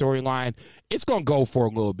Bucks storyline, it's going to go for a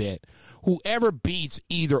little bit. Whoever beats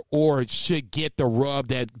either or should get the rub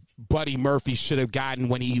that Buddy Murphy should have gotten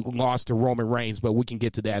when he lost to Roman Reigns, but we can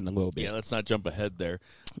get to that in a little bit. Yeah, let's not jump ahead there.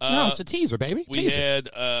 No, it's a teaser, baby. We had...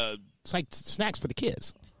 it's like snacks for the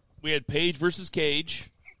kids. We had Page versus Cage.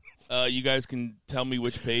 You guys can tell me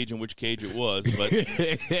which Page and which Cage it was, but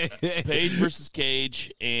Page versus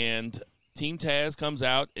Cage, and Team Taz comes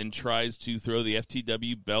out and tries to throw the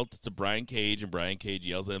FTW belt to Brian Cage, and Brian Cage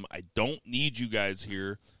yells at him, "I don't need you guys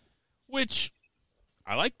here," which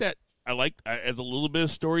I like that. I like as a little bit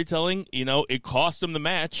of storytelling. It cost him the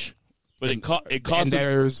match, but it cost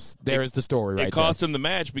him. There's the story right there. It cost him the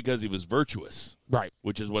match because he was virtuous, right?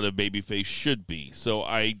 Which is what a babyface should be. So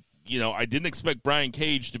I didn't expect Brian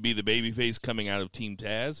Cage to be the babyface coming out of Team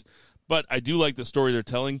Taz, but I do like the story they're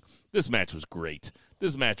telling. This match was great.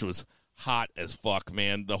 This match was hot as fuck,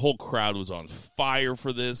 man. The whole crowd was on fire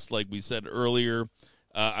for this, like we said earlier.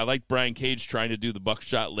 I like Brian Cage trying to do the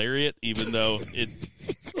buckshot lariat, even though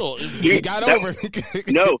Dude, got over.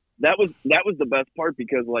 No, that was the best part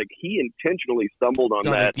because like he intentionally stumbled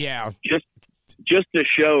on that. Yeah, just to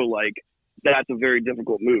show like that's a very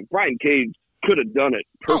difficult move. Brian Cage could have done it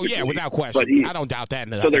perfectly. Oh yeah, without question. I don't doubt that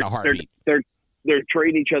in a heartbeat. They're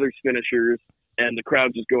trading each other's finishers, and the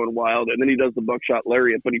crowd's just going wild. And then he does the buckshot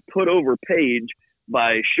lariat, but he put over Page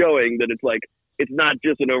by showing that it's not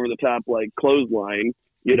just an over the top like clothesline.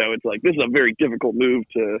 It's like this is a very difficult move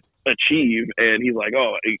to achieve, and he's like,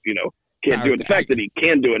 can't do it. The fact that he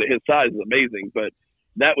can do it at his size is amazing, but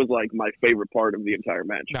that was like my favorite part of the entire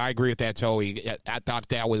match. No, I agree with that totally. I thought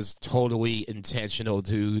that was totally intentional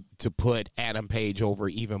to put Adam Page over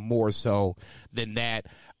even more so than that.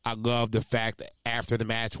 I love the fact that after the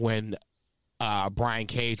match when Brian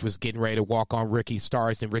Cage was getting ready to walk on Ricky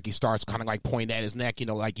Starks, and Ricky Starks kind of like pointing at his neck,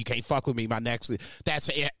 like, you can't fuck with me, my neck's...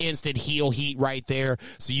 That's instant heel heat right there.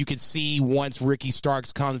 So you can see once Ricky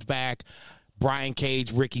Starks comes back, Brian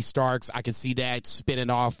Cage, Ricky Starks, I can see that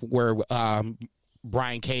spinning off where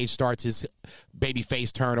Brian Cage starts his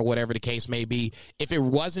babyface turn or whatever the case may be. If it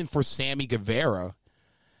wasn't for Sammy Guevara,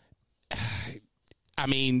 I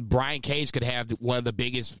mean, Brian Cage could have one of the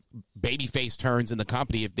biggest babyface turns in the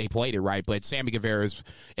company if they played it right. But Sammy Guevara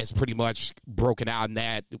is pretty much broken out in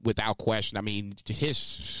that without question. I mean,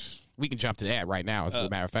 we can jump to that right now, as a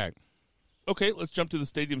matter of fact. Okay, let's jump to the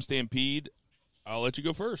Stadium Stampede. I'll let you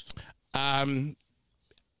go first.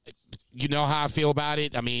 You know how I feel about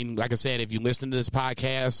it. I mean, like I said, if you listen to this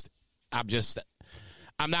podcast,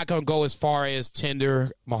 I'm not going to go as far as Tinder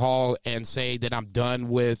Mahal and say that I'm done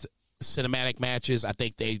with cinematic matches. I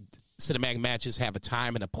think cinematic matches have a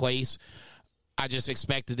time and a place. I just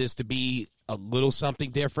expected this to be a little something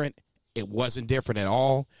different. It wasn't different at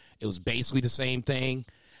all. It was basically the same thing.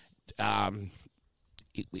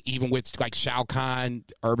 Even with like Shao Kahn,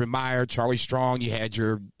 Urban Meyer, Charlie Strong, you had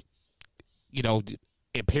your,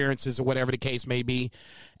 appearances or whatever the case may be.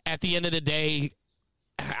 At the end of the day,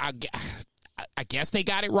 I guess they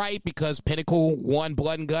got it right because Pinnacle won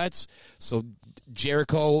Blood and Guts. So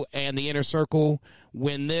Jericho and the Inner Circle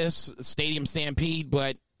win this Stadium Stampede,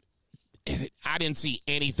 but I didn't see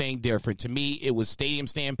anything different. To me, it was Stadium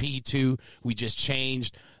Stampede 2. We just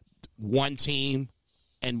changed one team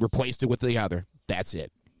and replaced it with the other. That's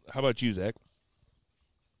it. How about you, Zach?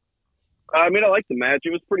 I mean, I liked the match.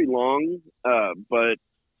 It was pretty long, but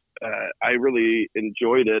I really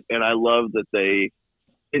enjoyed it, and I love that they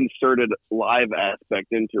inserted live aspect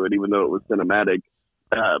into it, even though it was cinematic.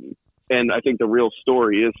 And I think the real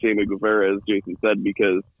story is Sammy Guevara, as Jason said,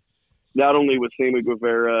 because not only was Sammy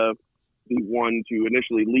Guevara the one to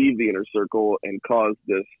initially leave the Inner Circle and cause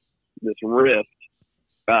this rift,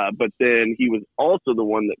 but then he was also the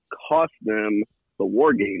one that cost them the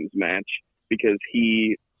War Games match because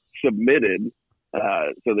he submitted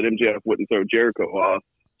so that MJF wouldn't throw Jericho off.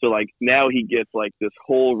 So, like, now he gets, like, this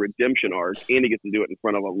whole redemption arc, and he gets to do it in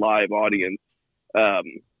front of a live audience,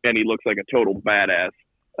 and he looks like a total badass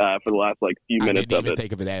for the last, like, few minutes of it. I didn't even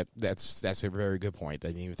think of that. That's a very good point. I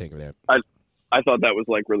didn't even think of that. I thought that was,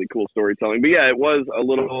 like, really cool storytelling. But, yeah, it was a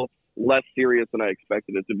little less serious than I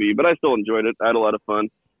expected it to be, but I still enjoyed it. I had a lot of fun.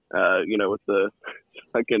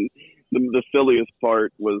 With the silliest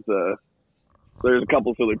part was there's a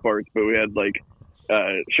couple silly parts, but we had, like,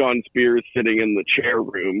 Sean Spears sitting in the chair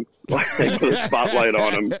room with a spotlight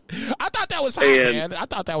on him. I thought that was hot, man. I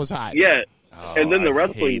thought that was hot. Yeah. Oh, and then the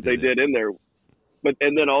wrestling they did in there.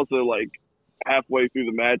 And then also, like, halfway through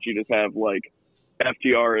the match, you just have, like,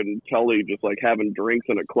 FTR and Tully just, like, having drinks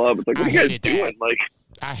in a club. It's like, what are you guys doing? Like,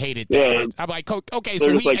 I hated that. Yeah. I'm like, okay,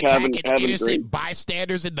 so we attacking innocent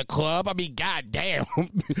bystanders in the club? I mean, goddamn.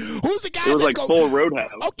 Who's the guy It was like full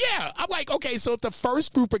Roadhouse. Oh, yeah. I'm like, okay, so if the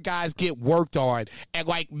first group of guys get worked on, and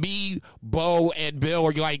like me, Bo, and Bill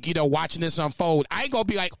are like, watching this unfold, I ain't gonna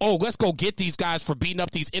be like, oh, let's go get these guys for beating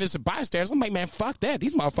up these innocent bystanders. I'm like, man, fuck that.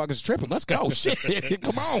 These motherfuckers tripping. Let's go. Shit.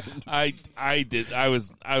 Come on. I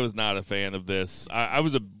was not a fan of this. I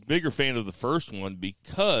was a bigger fan of the first one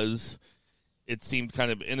because it seemed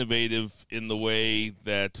kind of innovative in the way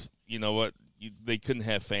that, they couldn't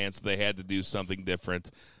have fans, so they had to do something different.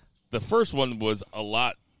 The first one was a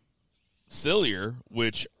lot sillier,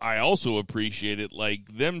 which I also appreciated. Like,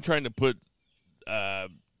 them trying to put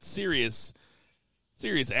serious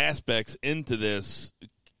aspects into this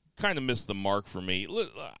kind of missed the mark for me.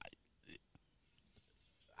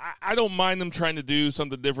 I don't mind them trying to do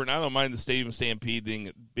something different. I don't mind the Stadium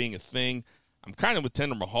Stampede being a thing. I'm kind of with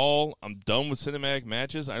Jinder Mahal. I'm done with cinematic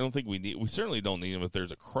matches. I don't think we certainly don't need them if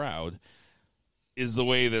there's a crowd, is the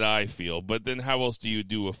way that I feel. But then how else do you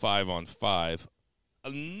do a 5-on-5?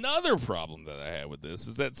 Another problem that I had with this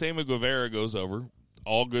is that Sammy Guevara goes over.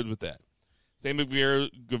 All good with that. Sammy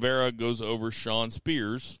Guevara goes over Sean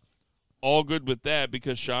Spears. All good with that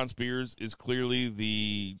because Sean Spears is clearly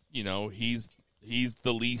he's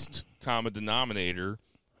the least common denominator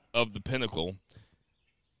of the Pinnacle.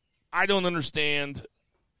 I don't understand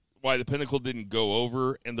why the Pinnacle didn't go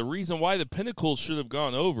over, and the reason why the Pinnacle should have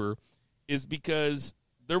gone over is because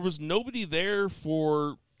there was nobody there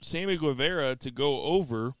for Sammy Guevara to go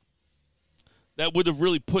over that would have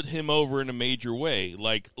really put him over in a major way,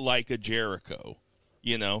 like a Jericho,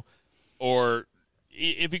 or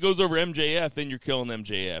if he goes over MJF, then you're killing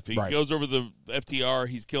MJF. If he goes over the FTR,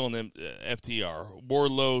 he's killing FTR.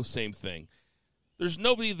 Wardlow, same thing. There's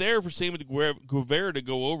nobody there for Sammy Guevara to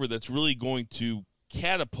go over that's really going to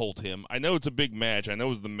catapult him. I know it's a big match. I know it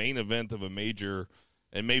was the main event of a major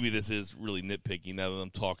and maybe this is really nitpicky now that I'm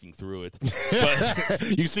talking through it.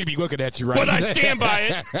 But you see me looking at you, right? But I stand by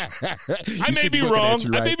it. I may be wrong.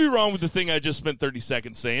 I may be wrong with the thing I just spent 30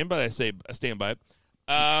 seconds saying, but I stand by it.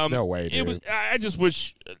 No way, dude. I just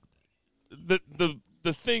wish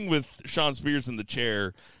the thing with Sean Spears in the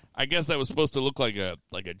chair, I guess that was supposed to look like a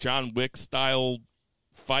John Wick style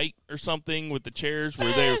fight or something with the chairs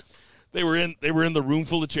where they were in the room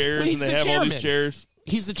full of chairs and they have all these chairs.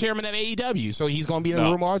 He's the chairman of AEW, so he's going to be in the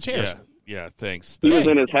room with all the chairs. Yeah, thanks. He was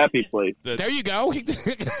in his happy place. There you go.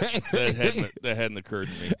 that hadn't occurred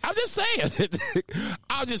to me. I'm just saying.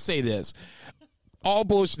 I'll just say this. All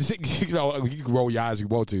bullshit. You can roll your eyes if you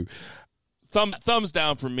want to. Thumbs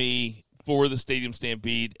down for me for the Stadium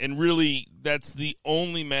Stampede, and really, that's the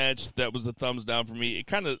only match that was a thumbs down for me. It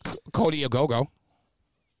kind of Cody Ogogo.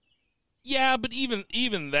 Yeah, but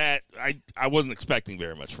even that, I wasn't expecting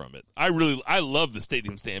very much from it. I love the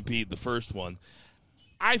Stadium Stampede, the first one.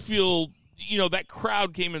 I feel, that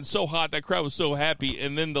crowd came in so hot, that crowd was so happy,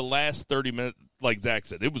 and then the last 30 minutes, like Zach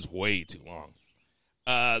said, it was way too long.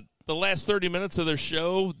 The last 30 minutes of their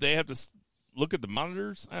show, they have to look at the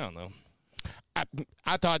monitors. I don't know.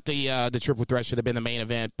 I thought the triple threat should have been the main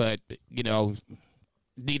event, but,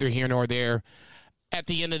 neither here nor there. At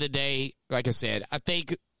the end of the day, like I said, I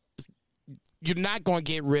think you're not going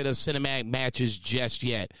to get rid of cinematic matches just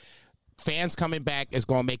yet. Fans coming back is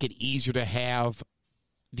going to make it easier to have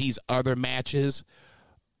these other matches,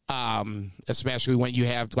 especially when you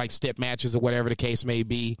have like step matches or whatever the case may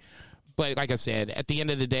be. But like I said, at the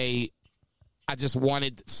end of the day, I just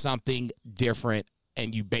wanted something different,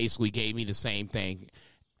 and you basically gave me the same thing.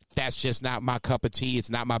 That's just not my cup of tea.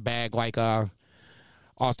 It's not my bag, like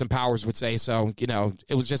Austin Powers would say. So,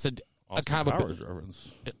 it was just a kind of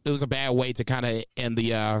it was a bad way to kind of end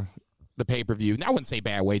the pay-per-view. I wouldn't say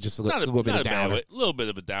bad way, just a little bit of a downer. A little bit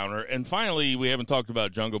of a downer. And finally, we haven't talked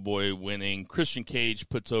about Jungle Boy winning. Christian Cage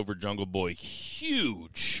puts over Jungle Boy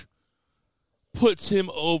huge. Puts him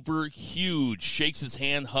over huge. Shakes his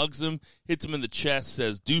hand, hugs him, hits him in the chest,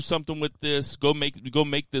 says, "Do something with this. Go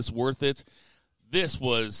make this worth it." This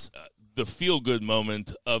was the feel-good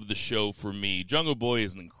moment of the show for me. Jungle Boy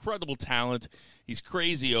is an incredible talent. He's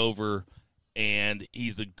crazy over, and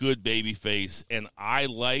he's a good baby face. And I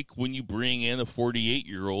like when you bring in a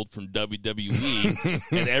 48-year-old from WWE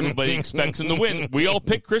and everybody expects him to win. We all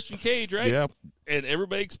pick Christian Cage, right? Yep. And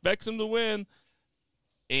everybody expects him to win.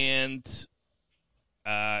 And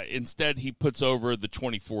instead, he puts over the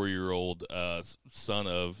 24-year-old son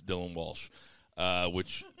of Dylan Walsh,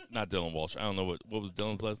 not Dylan Walsh. I don't know what was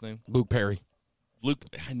Dylan's last name. Luke Perry. Luke,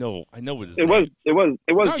 I know what his name. It was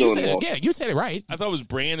No, Dylan Walsh. Yeah, you said it right. I thought it was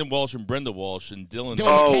Brandon Walsh and Brenda Walsh and Dylan.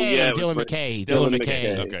 Dylan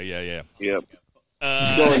McKay. Okay, yeah. Yep.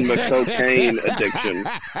 Dylan McCocaine addiction.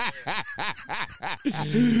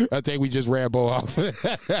 I think we just ramble off.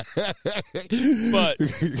 But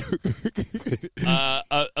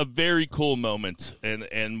a very cool moment,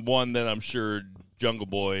 and one that I'm sure Jungle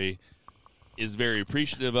Boy is very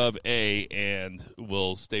appreciative of, and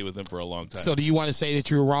will stay with him for a long time. So do you want to say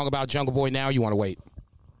that you were wrong about Jungle Boy now, or you want to wait?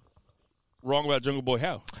 Wrong about Jungle Boy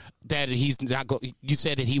how? That he's not. You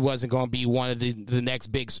said that he wasn't going to be one of the next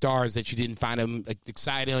big stars. That you didn't find him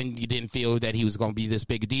exciting. You didn't feel that he was going to be this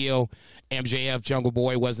big deal. MJF Jungle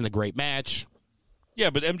Boy wasn't a great match. Yeah,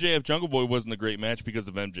 but MJF Jungle Boy wasn't a great match because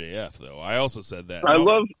of MJF, though. I also said that. I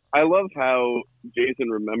love how Jason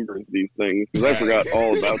remembers these things, because I forgot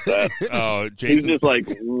all about that. Oh, Jason. He's just like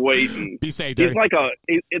waiting. He's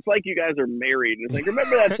it's like you guys are married. And it's like,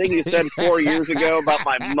 remember that thing you said 4 years ago about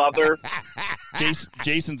my mother?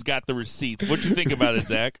 Jason's got the receipts. What'd you think about it,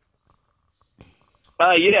 Zach?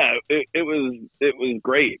 Yeah, it was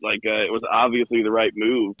great. Like, it was obviously the right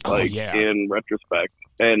move, in retrospect.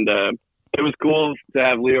 And it was cool to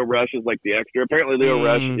have Leo Rush as like the extra. Apparently Leo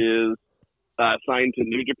Rush is signed to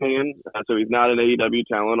New Japan, so he's not an AEW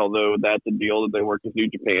talent, although that's a deal that they worked with New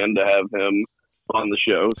Japan to have him on the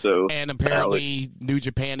show. So, and apparently New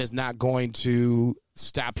Japan is not going to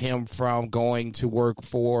stop him from going to work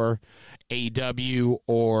for AEW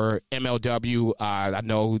or MLW. I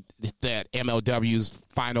know that MLW's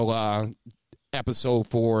final episode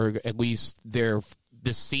for at least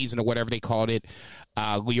this season or whatever they called it,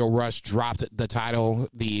 Leo Rush dropped the title,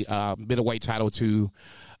 the middleweight title, to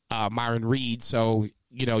Myron Reed. So,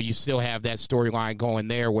 you still have that storyline going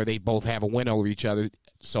there where they both have a win over each other.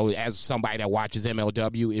 So as somebody that watches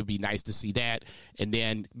MLW, it'd be nice to see that, and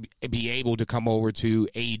then be able to come over to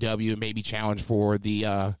AEW and maybe challenge for the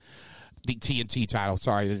TNT title.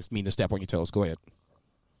 Sorry, I didn't mean to step on your toes. Go ahead.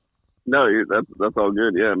 No, that's all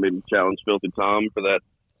good. Yeah, I mean, challenge Filthy Tom for that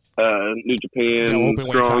New Japan The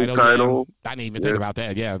openweight strong title. Yeah. I didn't even think about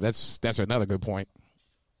that. Yeah, that's another good point.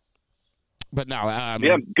 But no,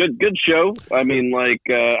 yeah, good show. I mean, like,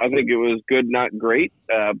 I think it was good, not great.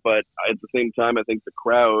 But at the same time, I think the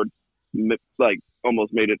crowd, like,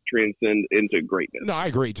 almost made it transcend into greatness. No, I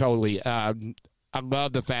agree totally. I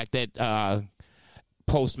love the fact that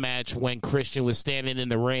post-match when Christian was standing in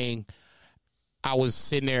the ring, I was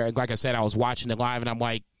sitting there, like I said, I was watching it live, and I'm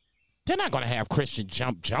like, they're not going to have Christian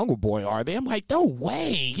jump Jungle Boy, are they? I'm like, no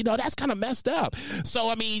way. That's kind of messed up. So,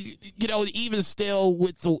 I mean, even still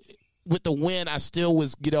with the win, I still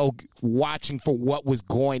was, watching for what was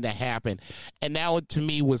going to happen. And that, to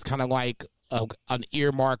me, was kind of like an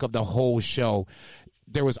earmark of the whole show.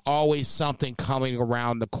 There was always something coming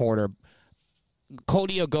around the corner.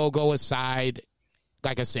 Cody Ogogo aside,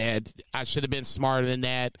 like I said, I should have been smarter than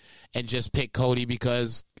that and just pick Cody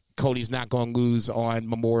because Cody's not going to lose on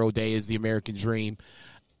Memorial Day as the American Dream.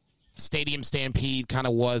 Stadium Stampede kind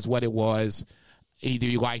of was what it was. Either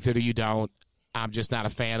you liked it or you don't. I'm just not a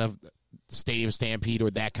fan of Stadium Stampede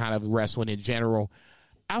or that kind of wrestling in general.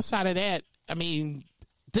 Outside of that, I mean,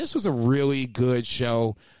 this was a really good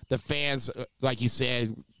show. The fans, like you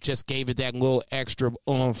said, just gave it that little extra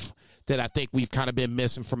oomph that I think we've kind of been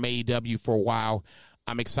missing from AEW for a while.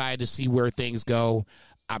 I'm excited to see where things go.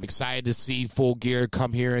 I'm excited to see Full Gear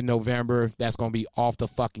come here in November. That's going to be off the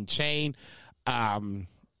fucking chain.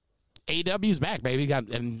 AEW's back, baby,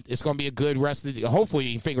 and it's going to be a good rest of the.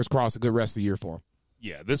 Hopefully, fingers crossed, a good rest of the year for them.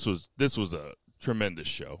 Yeah, this was a tremendous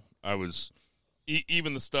show. I was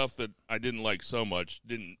even the stuff that I didn't like so much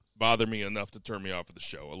didn't bother me enough to turn me off of the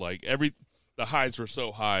show. Like the highs were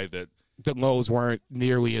so high that the lows weren't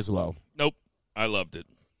nearly as low. Nope, I loved it.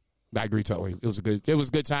 I agree totally. It was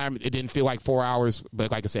a good time. It didn't feel like 4 hours, but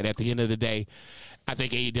like I said, at the end of the day, I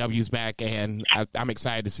think AEW's back, and I'm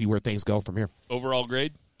excited to see where things go from here. Overall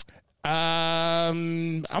grade?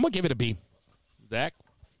 I'm gonna give it a B. Zach?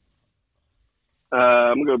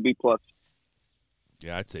 I'm gonna go B+.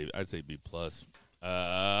 Yeah, I'd say B+.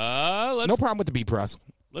 No problem with the B+.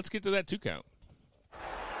 Let's get to that 2 count.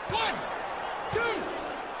 1, 2,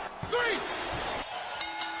 3.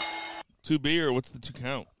 2B, or what's the 2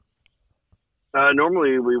 count?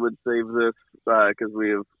 Normally we would save this because we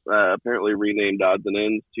have apparently renamed Odds and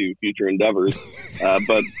Ends to Future Endeavors.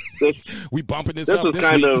 But we bumping this up was this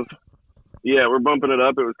kind week. We're bumping it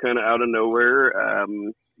up. It was kind of out of nowhere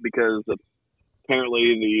because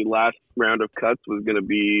apparently the last round of cuts was going to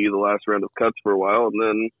be the last round of cuts for a while, and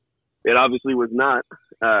then it obviously was not.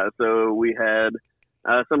 So we had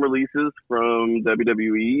some releases from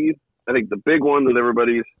WWE. I think the big one that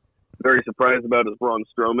everybody's very surprised about is Braun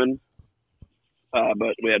Strowman.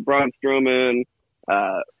 But we had Braun Strowman,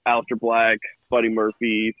 Aleister Black, Buddy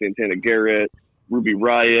Murphy, Santana Garrett, Ruby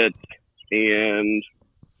Riott, and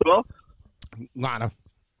who else? Lana.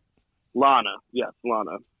 Yes,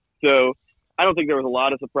 Lana. So I don't think there was a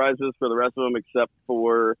lot of surprises for the rest of them, except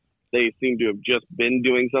for they seem to have just been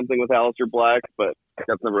doing something with Aleister Black, but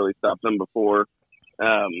that's never really stopped them before.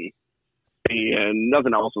 And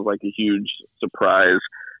nothing else was like a huge surprise.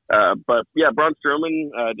 But yeah, Braun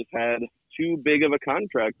Strowman just had too big of a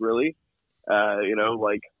contract, really. He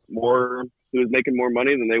was making more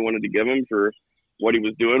money than they wanted to give him for what he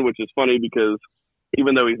was doing, which is funny because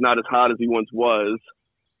even though he's not as hot as he once was,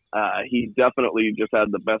 he definitely just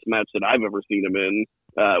had the best match that I've ever seen him in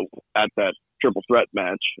at that triple threat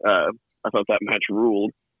match. I thought that match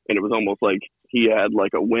ruled, and it was almost like he had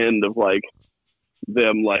like a wind of like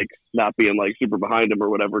them like not being like super behind him or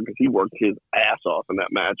whatever because he worked his ass off in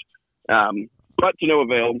that match. But to no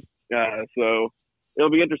avail. So it'll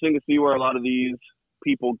be interesting to see where a lot of these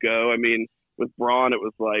people go. I mean, with Braun, it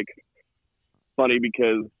was like funny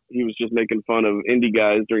because he was just making fun of indie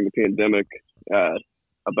guys during the pandemic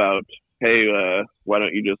about, hey, why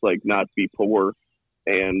don't you just like not be poor?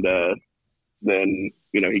 And then,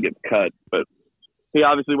 he gets cut. But he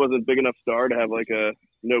obviously wasn't a big enough star to have like a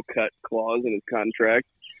no cut clause in his contract.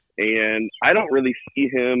 And I don't really see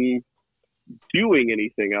him doing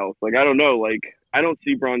anything else. Like, I don't know. Like, I don't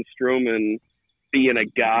see Braun Strowman being a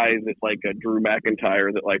guy that like a Drew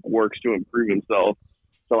McIntyre that like works to improve himself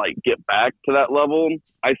to like get back to that level.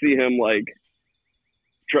 I see him like,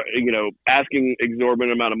 asking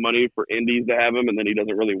exorbitant amount of money for indies to have him, and then he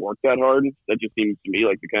doesn't really work that hard. That just seems to me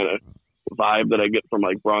like the kind of vibe that I get from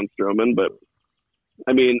like Braun Strowman. But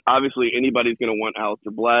I mean, obviously anybody's going to want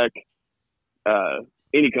Aleister Black.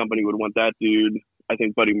 Any company would want that dude. I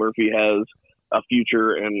think Buddy Murphy has a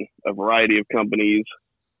future in a variety of companies.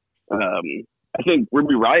 I think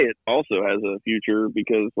Ruby Riott also has a future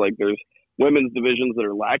because like there's women's divisions that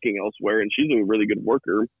are lacking elsewhere, and she's a really good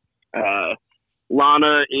worker.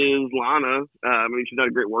 Lana is Lana. I mean, she's not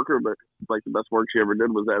a great worker, but like the best work she ever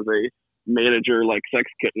did was as a manager, like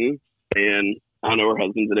Sex Kitten. And I know her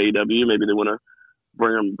husband's at AEW. Maybe they want to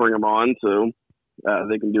bring him on so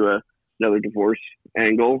they can do another divorce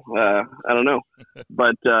angle. I don't know,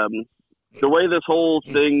 but the way this whole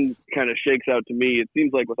thing kind of shakes out to me, it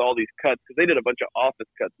seems like with all these cuts, because they did a bunch of office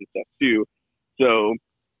cuts and stuff too. So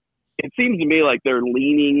it seems to me like they're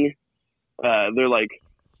leaning.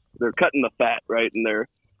 They're cutting the fat, right? And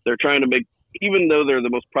they're trying to make, even though they're the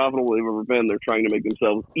most profitable they've ever been, they're trying to make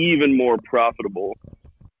themselves even more profitable.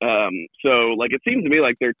 So like it seems to me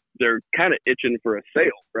like they're kind of itching for a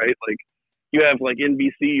sale, right? Like you have like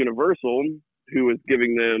NBC Universal, who is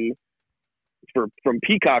giving them from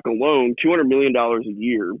Peacock alone $200 million a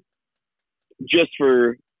year just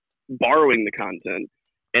for borrowing the content.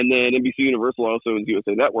 And then NBC Universal also is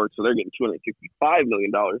USA Network, so they're getting $265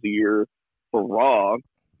 million a year for Raw.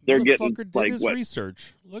 They're getting did like his what?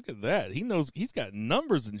 Research. Look at that. He knows. He's got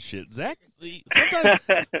numbers and shit. Zach.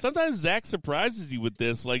 Sometimes Zach surprises you with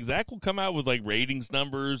this. Like Zach will come out with like ratings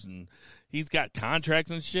numbers, and he's got contracts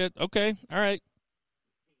and shit. Okay, all right.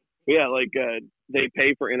 Yeah, like they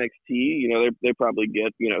pay for NXT. You know, they probably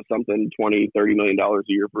get something $20-30 million a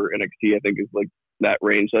year for NXT. I think is like that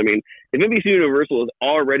range. I mean, if NBC Universal is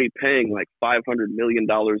already paying like $500 million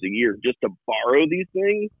a year just to borrow these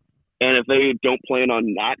things. And if they don't plan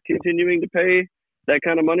on not continuing to pay that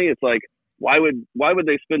kind of money, it's like, why would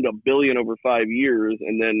they spend $1 billion over 5 years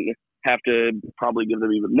and then have to probably give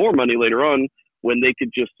them even more money later on when they could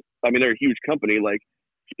just, I mean, they're a huge company, like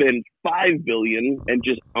spend $5 billion and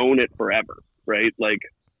just own it forever, right? Like,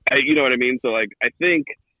 you know what I mean? So like, I think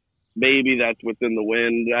maybe that's within the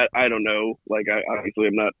wind. I don't know. Like, obviously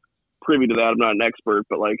I'm not privy to that. I'm not an expert,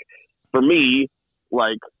 but like for me,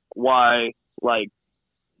 like why, like,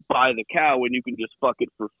 buy the cow when you can just fuck it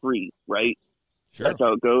for free, right? Sure. That's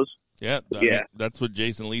how it goes. Yeah, I mean, that's what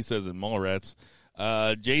Jason Lee says in Mallrats.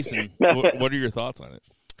 Jason, what are your thoughts on it?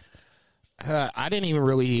 I didn't even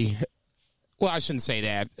really. Well, I shouldn't say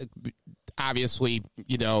that. Obviously,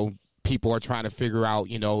 people are trying to figure out,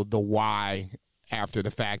 the why after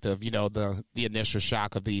the fact of, the initial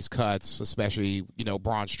shock of these cuts, especially,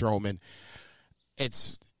 Braun Strowman.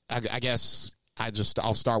 It's, I guess,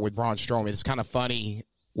 I'll start with Braun Strowman. It's kind of funny.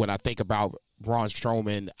 When I think about Braun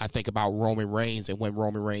Strowman, I think about Roman Reigns, and when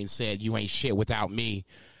Roman Reigns said, "You ain't shit without me,"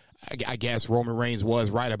 I guess Roman Reigns was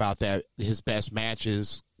right about that. His best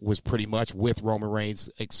matches was pretty much with Roman Reigns,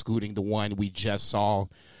 excluding the one we just saw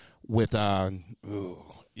with.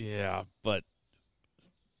 Yeah, but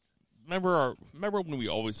remember when we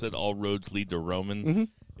always said all roads lead to Roman? Mm-hmm.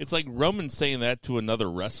 It's like Roman saying that to another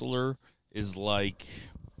wrestler is like.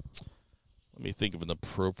 Let me think of an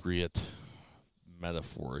appropriate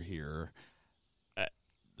metaphor here.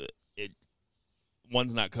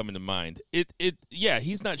 One's not coming to mind. Yeah,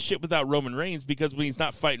 he's not shit without Roman Reigns because when he's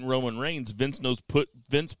not fighting Roman Reigns, Vince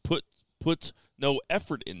puts no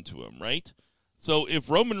effort into him, right? So if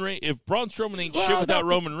Braun Strowman ain't shit without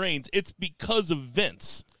Roman Reigns, it's because of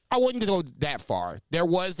Vince. I wouldn't go that far. There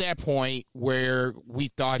was that point where we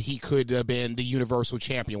thought he could have been the Universal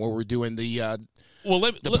Champion, where we're doing the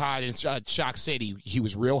pod in Shock City. He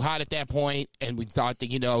was real hot at that point, and we thought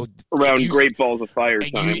that, around Great Balls of Fire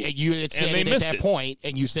time. You had said it at that point,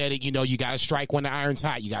 and you said it, you got to strike when the iron's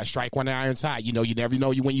hot. You got to strike when the iron's hot. You never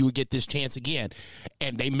know when you would get this chance again.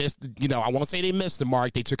 And they missed, I won't say they missed the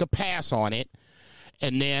mark. They took a pass on it.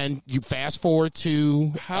 And then you fast forward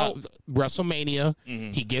to WrestleMania.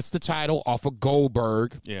 Mm-hmm. He gets the title off of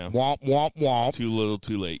Goldberg. Yeah. Womp, womp, womp. Too little,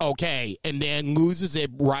 too late. Okay. And then loses it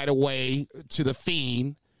right away to The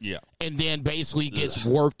Fiend. Yeah. And then basically gets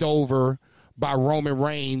worked over by Roman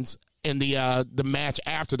Reigns in the match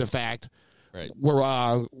after the fact. Right.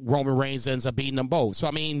 Where Roman Reigns ends up beating them both. So,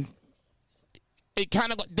 I mean, it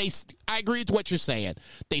kind of I agree with what you're saying.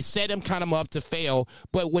 They set him kind of up to fail,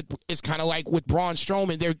 but it's kind of like with Braun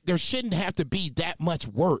Strowman, there shouldn't have to be that much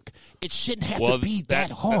work. It shouldn't have to be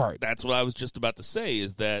that hard. That's what I was just about to say,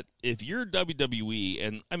 is that if you're WWE,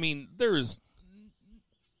 and I mean, there's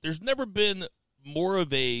never been more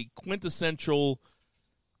of a quintessential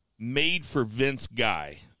made for Vince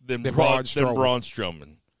guy than Braun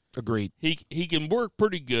Strowman. Agreed. He can work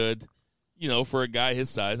pretty good. For a guy his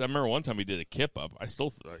size. I remember one time he did a kip up. I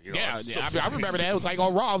still, I remember that. It was like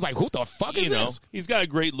on Raw. I was like, who the fuck is this? He's got a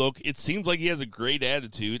great look. It seems like he has a great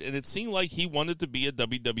attitude, and it seemed like he wanted to be a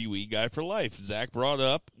WWE guy for life. Zach brought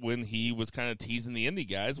up when he was kind of teasing the indie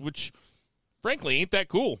guys, which frankly ain't that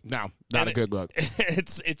cool. No, not a good look.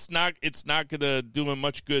 It's not gonna do him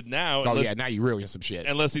much good now. Oh yeah, now you really in some shit.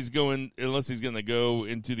 Unless he's gonna go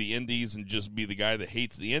into the indies and just be the guy that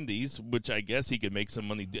hates the indies, which I guess he could make some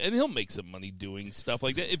money and he'll make some money doing stuff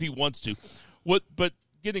like that if he wants to. But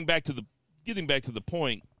getting back to the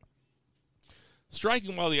point,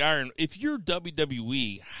 striking while the iron. If you're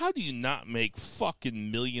WWE, how do you not make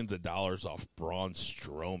fucking millions of dollars off Braun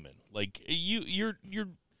Strowman? Like you're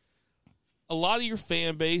a lot of your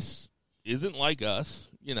fan base isn't like us.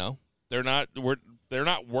 You know, they're not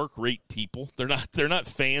work rate people. They're not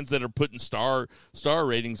fans that are putting star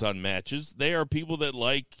ratings on matches. They are people that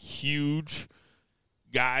like huge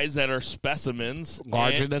guys that are specimens,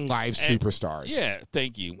 larger than life superstars. Yeah,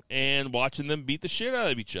 thank you. And watching them beat the shit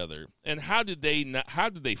out of each other. And how did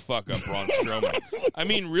they fuck up Braun Strowman? I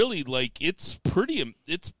mean, really, like it's pretty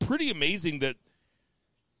amazing that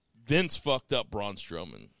Vince fucked up Braun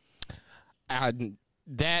Strowman.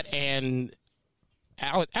 That and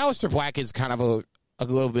Aleister Black is kind of a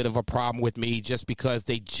little bit of a problem with me just because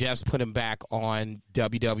they just put him back on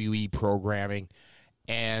WWE programming.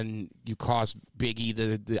 And you cost Big E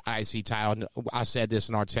the IC title. I said this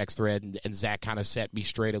in our text thread, and Zach kind of set me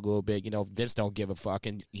straight a little bit. You know, Vince don't give a fuck,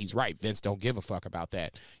 and he's right. Vince don't give a fuck about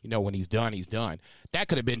that. You know, when he's done, he's done. That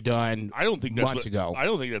could have been done months ago. I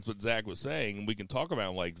don't think that's what Zach was saying, and we can talk about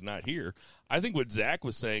him like he's not here. I think what Zach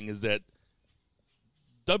was saying is that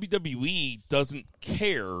WWE doesn't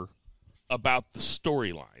care about the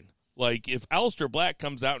storyline. Like, if Aleister Black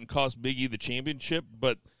comes out and costs Big E the championship,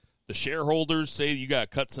 but the shareholders say you got to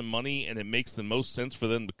cut some money and it makes the most sense for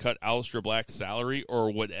them to cut Aleister Black's salary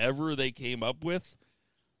or whatever they came up with,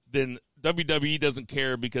 then WWE doesn't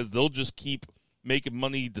care because they'll just keep making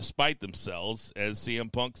money despite themselves, as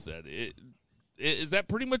CM Punk said. Is that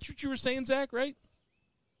pretty much what you were saying, Zach, right?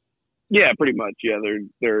 Yeah, pretty much. Yeah,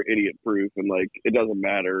 they're idiot proof, and like it doesn't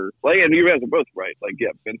matter. Like, and you guys are both right. Like,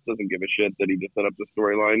 yeah, Vince doesn't give a shit that he just set up the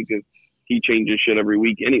storyline because he changes shit every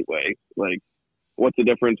week anyway. Like, what's the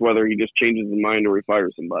difference whether he just changes his mind or he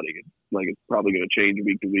fires somebody? It's probably going to change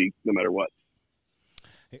week to week no matter what.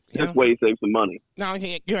 This way he saves some money. No,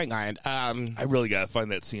 you ain't lying. I really got to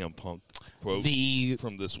find that CM Punk quote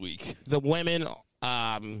from this week. The women,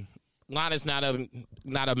 Lana's not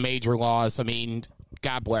a major loss. I mean,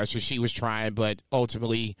 God bless her. She was trying, but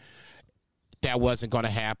ultimately that wasn't going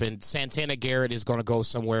to happen. Santana Garrett is going to go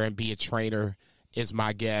somewhere and be a trainer, is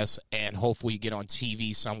my guess, and hopefully get on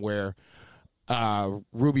TV somewhere.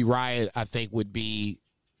 Ruby Riott, I think, would be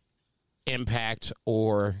Impact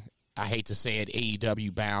or, I hate to say it,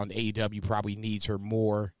 AEW bound. AEW probably needs her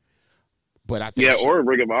more. But I think or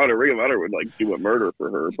Ring of Honor. Ring of Honor would like do a murder for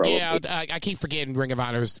her. Probably. Yeah, I keep forgetting Ring of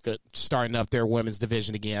Honor's starting up their women's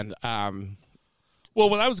division again. Well,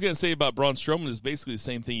 what I was going to say about Braun Strowman is basically the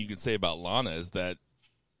same thing you could say about Lana, is that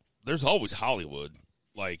there's always Hollywood.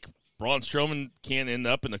 Like, Braun Strowman can't end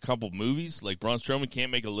up in a couple movies. Like, Braun Strowman can't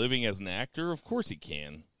make a living as an actor. Of course he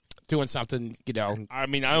can. Doing something, you know. I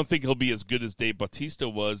mean, I don't think he'll be as good as Dave Bautista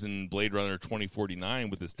was in Blade Runner 2049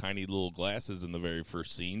 with his tiny little glasses in the very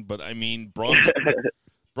first scene. But, I mean, Braun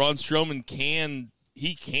Strowman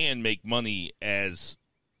can make money as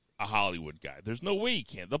a Hollywood guy. There's no way he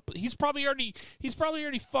can't. He's probably already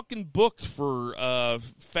fucking booked for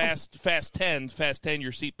Fast 10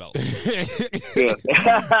 your seatbelt.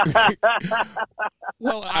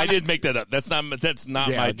 Well, I did make that up. That's not my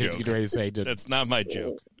joke. Ready to say, that's not my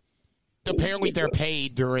joke. Apparently they're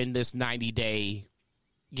paid during this 90-day,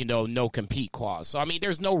 no compete clause. So I mean,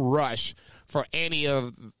 there's no rush for any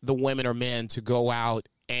of the women or men to go out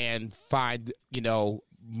and find,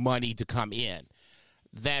 money to come in.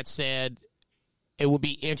 That said, it will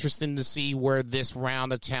be interesting to see where this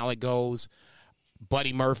round of talent goes.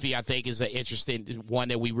 Buddy Murphy, I think, is an interesting one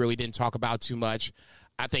that we really didn't talk about too much.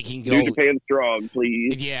 I think he can go. New Japan Strong,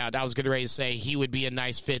 please. Yeah, I was getting ready to say he would be a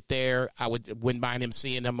nice fit there. I wouldn't mind him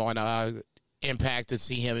seeing him on Impact, to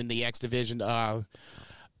see him in the X Division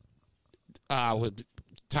with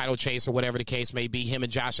title chase or whatever the case may be. Him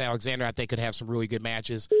and Josh Alexander, I think, could have some really good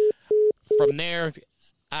matches. From there,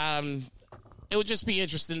 it would just be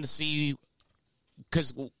interesting to see,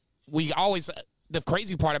 because the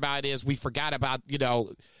crazy part about it is we forgot about,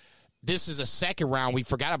 this is a second round. We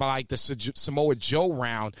forgot about like the Samoa Joe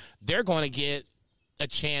round. They're going to get a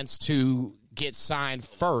chance to get signed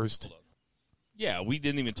first. Yeah, we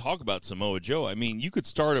didn't even talk about Samoa Joe. I mean, you could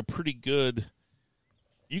start a pretty good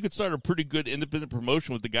independent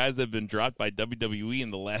promotion with the guys that have been dropped by WWE in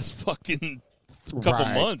the last fucking couple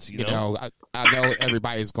months. I know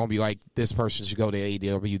everybody's going to be like, this person should go to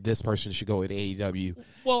AEW. This person should go to AEW.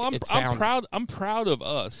 Well, I'm proud of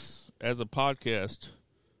us as a podcast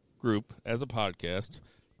group, as a podcast,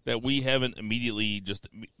 that we haven't immediately just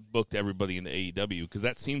booked everybody in the AEW, because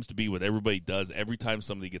that seems to be what everybody does every time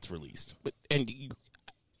somebody gets released. And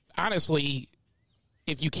honestly,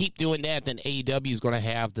 if you keep doing that, then AEW is going to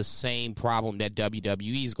have the same problem that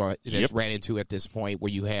WWE is that's ran into at this point,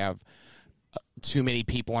 where you have too many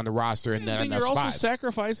people on the roster and not enough spots. You're also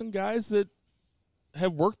sacrificing guys that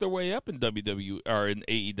have worked their way up in WWE or in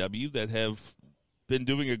AEW that have been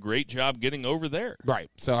doing a great job getting over there. Right.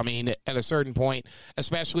 So, I mean, at a certain point,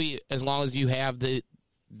 especially as long as you have the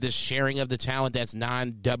sharing of the talent that's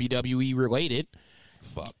non-WWE related,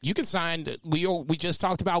 you can sign Leo. We just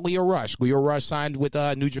talked about Leo Rush. Leo Rush signed with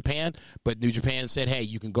New Japan, but New Japan said, hey,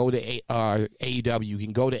 you can go to AEW, you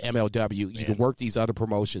can go to MLW, you can work these other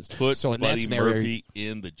promotions. Put Buddy Murphy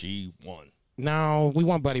in the G1. No, we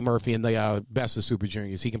want Buddy Murphy in the Best of Super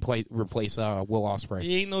Juniors. He can replace Will Ospreay.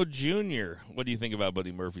 He ain't no junior. What do you think about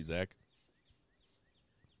Buddy Murphy, Zach?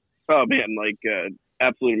 Oh, man,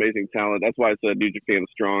 absolute amazing talent. That's why I said New Japan's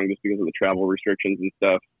strong, just because of the travel restrictions and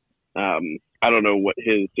stuff. I don't know what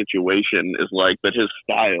his situation is like, but his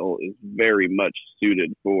style is very much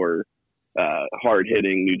suited for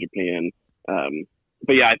hard-hitting New Japan.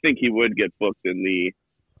 But, yeah, I think he would get booked in the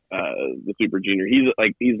Super Junior.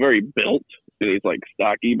 He's very built and he's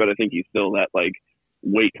stocky, but I think he's still that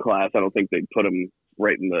weight class. I don't think they'd put him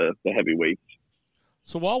right in the heavyweights.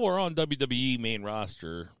 So while we're on WWE main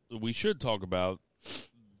roster, we should talk about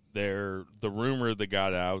the rumor that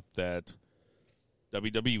got out that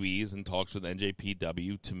WWE is in talks with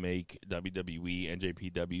NJPW to make WWE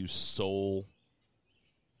NJPW's sole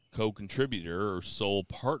co-contributor or sole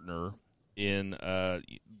partner in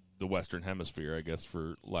the Western Hemisphere, I guess,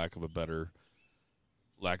 for lack of a better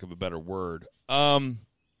word.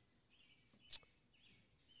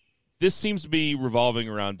 This seems to be revolving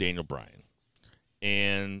around Daniel Bryan,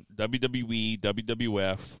 and WWE,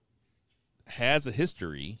 WWF has a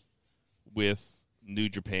history with New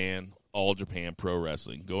Japan, All Japan Pro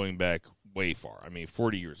Wrestling, going back way far. I mean,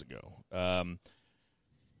 40 years ago.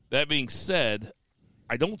 That being said,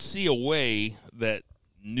 I don't see a way that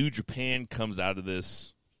New Japan comes out of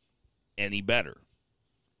this any better.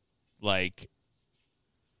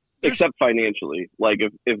 Except financially.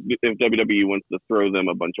 If WWE wants to throw them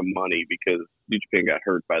a bunch of money because New Japan got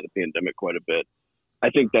hurt by the pandemic quite a bit, I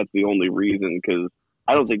think that's the only reason, because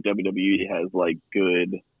I don't think WWE has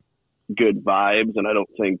good vibes, and I don't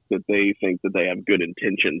think that they have good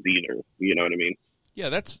intentions either. You know what I mean? Yeah,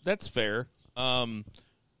 that's fair.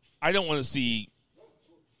 I don't want to see,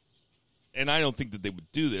 and I don't think that they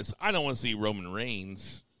would do this, I don't want to see Roman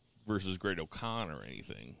Reigns versus Great O'Khan or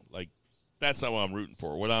anything. That's not what I'm rooting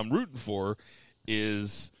for. What I'm rooting for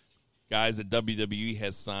is guys that WWE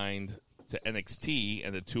has signed to NXT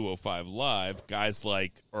and the 205 Live, guys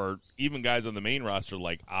or even guys on the main roster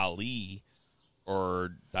like Ali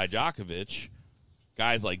or Dijakovic,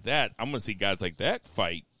 guys like that. I'm going to see guys like that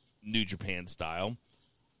fight New Japan style.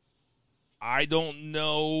 I don't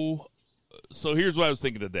know. So here's what I was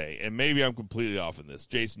thinking today, and maybe I'm completely off in this.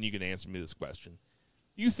 Jason, you can answer me this question.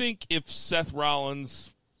 Do you think if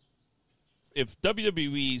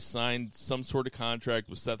WWE signed some sort of contract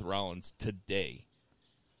with Seth Rollins today,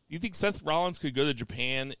 do you think Seth Rollins could go to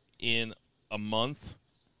Japan in a month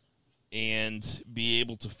and be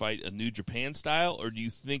able to fight a New Japan style, or do you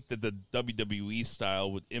think that the WWE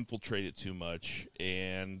style would infiltrate it too much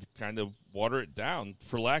and kind of water it down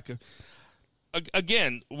for lack of...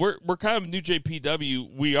 Again, we're kind of New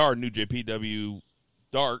JPW. We are New JPW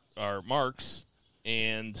marks,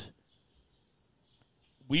 and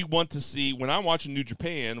we want to see, when I'm watching New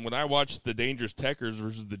Japan, when I watched the Dangerous Tekkers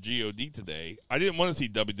versus the GOD today, I didn't want to see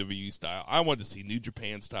WWE style. I wanted to see New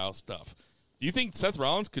Japan style stuff. Do you think Seth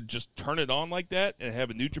Rollins could just turn it on like that and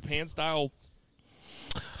have a New Japan style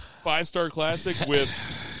 5-star classic with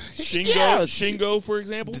Shingo, for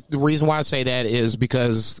example? The reason why I say that is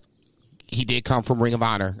because he did come from Ring of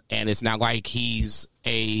Honor, and it's not like he's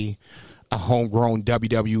a homegrown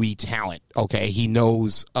WWE talent. Okay, he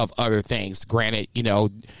knows of other things. Granted,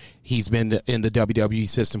 he's been in the WWE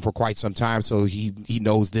system for quite some time, so he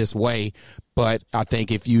knows this way. But I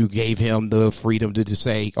think if you gave him the freedom to just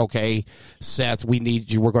say, okay, Seth, we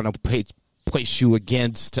need you. We're going to place you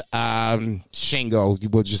against Shingo.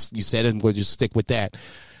 You said it, and we'll just stick with that.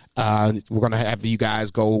 We're going to have you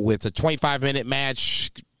guys go with a 25-minute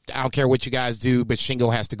match. I don't care what you guys do, but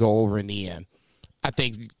Shingo has to go over in the end. I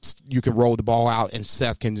think you can roll the ball out and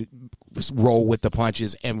Seth can roll with the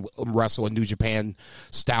punches and wrestle a New Japan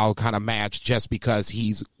style kind of match just because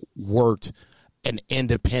he's worked an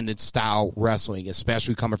independent style wrestling,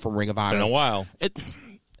 especially coming from Ring of Honor. Been a while.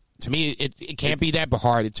 To me, it can't be that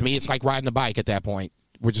hard. To me, it's like riding a bike at that point.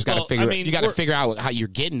 We're just got to figure. You got to figure out how you're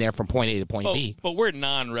getting there from point A to point B. But we're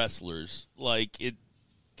non-wrestlers. Like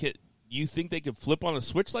you think they could flip on a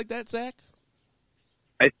switch like that, Zach?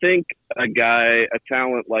 I think a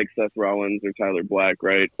talent like Seth Rollins or Tyler Black,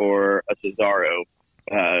 right, or a Cesaro,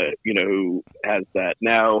 who has that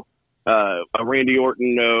now. A Randy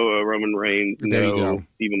Orton, no. A Roman Reigns, no.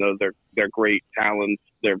 Even though they're great talents,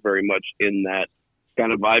 they're very much in that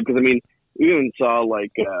kind of vibe. Because I mean, we even saw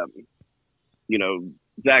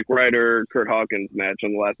Zack Ryder, Kurt Hawkins match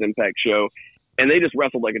on the last Impact show, and they just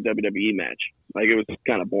wrestled like a WWE match. Like it was just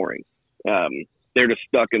kind of boring. They're just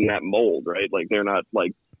stuck in that mold, right? Like they're not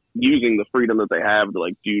like using the freedom that they have to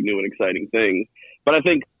like do new and exciting things. But I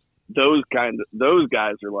think those guys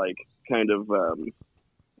are like kind of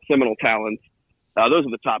seminal talents. Those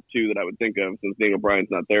are the top two that I would think of since Daniel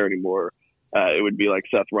Bryan's not there anymore. It would be like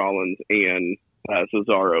Seth Rollins and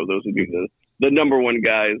Cesaro. Those would be the number one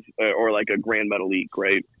guys, or like a Grand Metalik,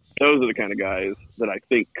 right? Those are the kind of guys that I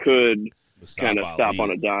think could kind of stop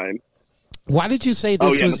on a dime. Why did you say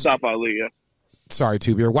this was... Mustafa Ali, yeah. Sorry,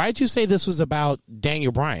 Tubier. Why did you say this was about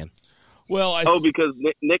Daniel Bryan? Well, because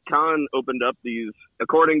Nick Khan opened up these,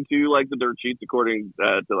 according to like the dirt sheets, according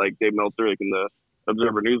to like Dave Meltzer, like in the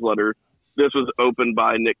Observer newsletter, this was opened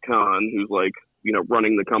by Nick Khan, who's like,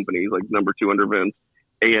 running the company, like number 2 under Vince.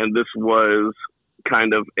 And this was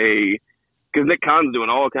kind of because Nick Khan's doing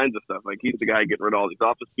all kinds of stuff. Like he's the guy getting rid of all these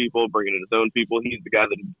office people, bringing in his own people. He's the guy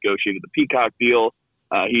that negotiated the Peacock deal.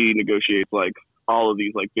 He negotiates like all of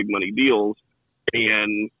these like big money deals.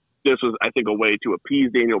 And this was, I think, a way to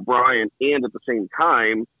appease Daniel Bryan and at the same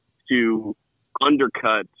time to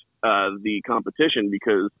undercut the competition,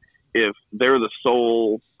 because if they're the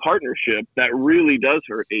sole partnership, that really does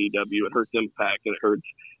hurt AEW. It hurts Impact and it hurts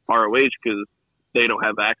ROH because they don't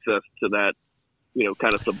have access to that,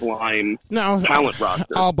 kind of sublime talent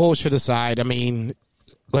roster. All bullshit aside, I mean,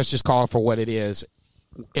 let's just call it for what it is.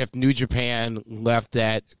 If New Japan left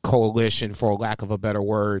that coalition, for lack of a better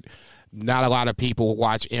word, not a lot of people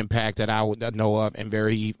watch Impact that I would know of, and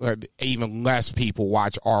even less people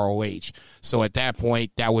watch ROH. So at that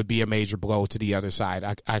point, that would be a major blow to the other side.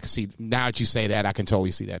 I can see, now that you say that, I can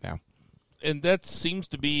totally see that now. And that seems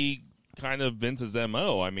to be kind of Vince's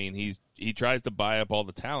MO. I mean, he tries to buy up all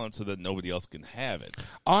the talent so that nobody else can have it.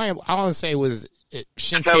 All I want to say was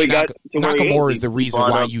Shinsuke Nakamura is the reason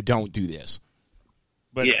why you don't do this.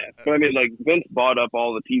 But I mean, like Vince bought up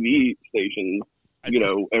all the TV stations,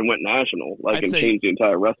 and went national, and changed the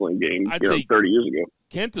entire wrestling game 30 years ago.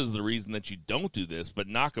 Kenta's the reason that you don't do this, but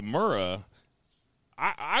Nakamura,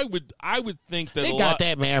 I would think that they got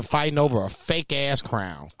that man fighting over a fake ass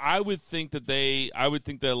crown. I would think that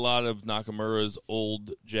a lot of Nakamura's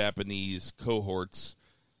old Japanese cohorts,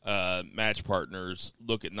 match partners,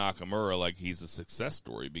 look at Nakamura like he's a success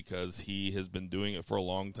story because he has been doing it for a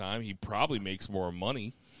long time. He probably makes more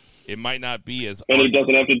money. It might not be as... And he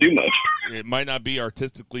doesn't have to do much. It might not be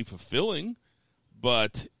artistically fulfilling,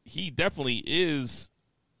 but he definitely is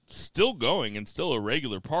still going and still a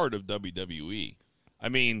regular part of WWE. I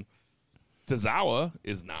mean, Tozawa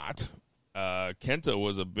is not. Kenta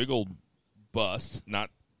was a big old bust.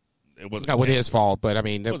 It wasn't not his fault, but I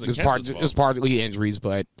mean, it was partly injuries,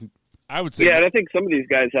 but... I would say... Yeah, and I think some of these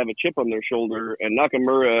guys have a chip on their shoulder, and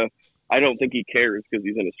Nakamura, I don't think he cares because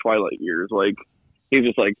he's in his twilight years. Like, he's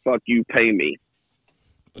just like, fuck you, pay me.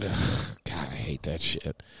 God, I hate that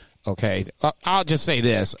shit. Okay, I'll just say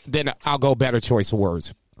this. Then I'll go better choice of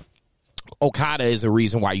words. Okada is the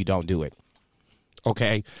reason why you don't do it.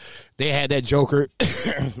 Okay? They had that Joker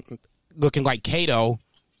looking like Kato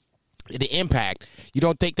in the Impact. You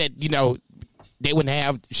don't think that, they wouldn't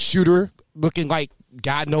have Shooter looking like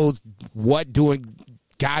God knows what, doing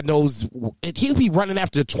God knows. He'll be running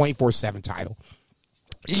after the 24/7 title.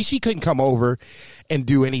 She couldn't come over and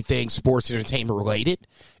do anything sports entertainment related.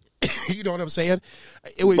 You know what I'm saying?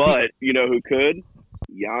 You know who could?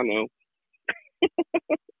 Yano.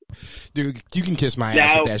 Dude, you can kiss my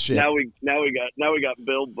ass with that shit. Now we got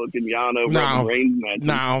Bill booking Yano.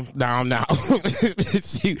 No.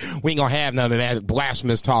 See, we ain't gonna have none of that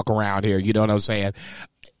blasphemous talk around here. You know what I'm saying?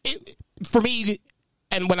 For me.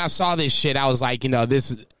 And when I saw this shit, I was like,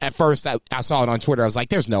 this is, at first I saw it on Twitter. I was like,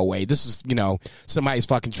 there's no way. This is, somebody's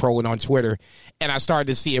fucking trolling on Twitter. And I started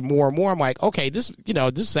to see it more and more. I'm like, okay, this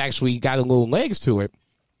has actually got a little legs to it.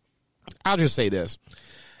 I'll just say this.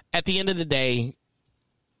 At the end of the day,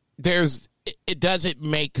 it doesn't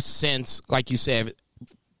make sense, like you said,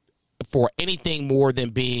 for anything more than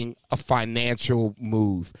being a financial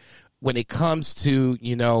move. When it comes to,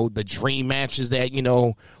 the dream matches that,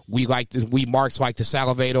 we marks like to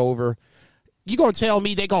salivate over, You gonna tell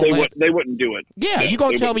me they wouldn't do it? Yeah, you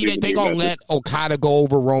gonna tell me that they gonna let Okada go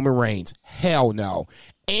over Roman Reigns? Hell no.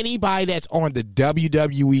 Anybody that's on the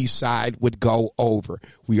WWE side would go over.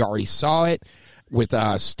 We already saw it with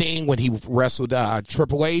Sting when he wrestled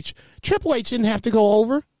Triple H. Triple H didn't have to go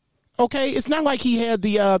over. Okay, it's not like he had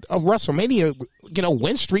the a WrestleMania,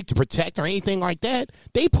 win streak to protect or anything like that.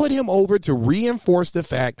 They put him over to reinforce the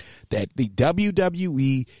fact that the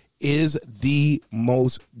WWE is the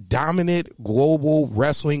most dominant global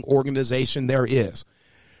wrestling organization there is.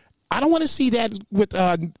 I don't want to see that with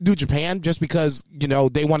New Japan just because,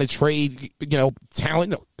 they want to trade,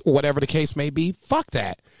 talent or whatever the case may be. Fuck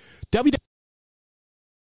that.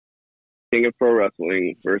 King of Pro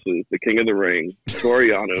Wrestling versus the King of the Ring,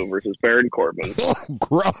 Yano versus Baron Corbin. Oh,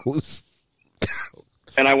 gross.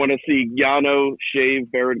 And I want to see Yano shave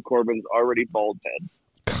Baron Corbin's already bald head.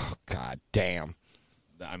 Oh, God damn.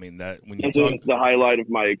 I mean, that when this is the highlight of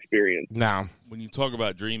my experience. No. When you talk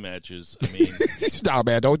about dream matches, I mean, no,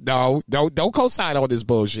 man, don't co-sign on this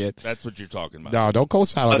bullshit. That's what you're talking about. No, don't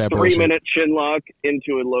co-sign on that bullshit. 3-minute chin lock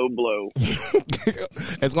into a low blow.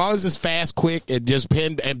 As long as it's fast, quick, and just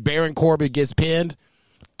pinned, and Baron Corbin gets pinned,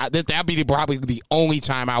 that'd be probably the only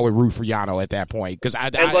time I would root for Yano at that point, because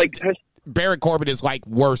Baron Corbin is like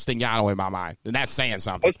worse than Yano in my mind, and that's saying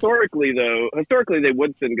something. Historically, they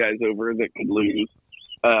would send guys over that could lose.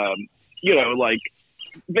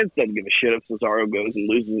 Vince doesn't give a shit if Cesaro goes and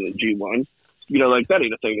loses in G1. That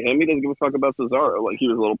ain't a thing to him. He doesn't give a fuck about Cesaro. Like, he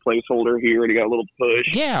was a little placeholder here, and he got a little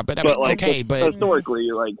push. Yeah, but I mean, but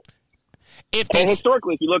historically,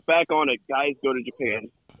 historically, if you look back on it, guys go to Japan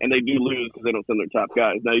and they do lose because they don't send their top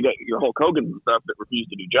guys. Now you got your Hulk Hogan and stuff that refuse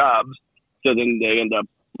to do jobs, so then they end up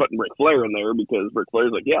putting Ric Flair in there because Ric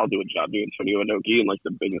Flair's like, yeah, I'll do a job doing Antonio Inoki and like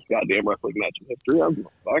the biggest goddamn wrestling match in history. I don't give a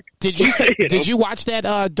fuck. Did you watch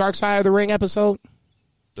that Dark Side of the Ring episode?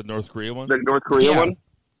 The North Korea one? The North Korea one?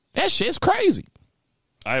 That shit's crazy.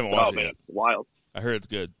 I haven't watched it man, yet. It's wild. I heard it's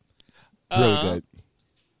good. Really good.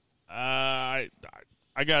 I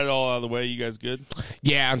got it all out of the way. You guys good?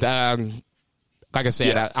 Yeah, like I said,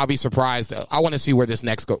 yeah. I'll be surprised. I want to see where this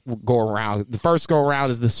next go around. The first go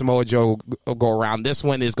around is the Samoa Joe go around. This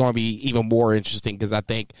one is going to be even more interesting because I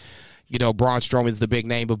think, Braun Strowman's the big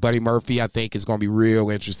name, but Buddy Murphy, I think, is going to be real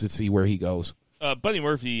interested to see where he goes. Buddy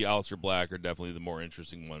Murphy, Aleister Black are definitely the more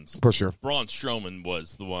interesting ones. For sure. Braun Strowman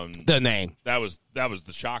was the one. The name. That was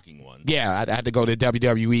the shocking one. Yeah, I had to go to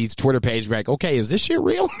WWE's Twitter page back. Okay, is this shit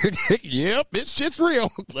real? Yep, this shit's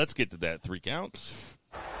real. Let's get to that 3 counts.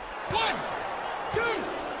 1, 2,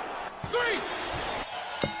 3.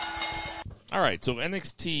 All right, so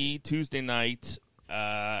NXT Tuesday night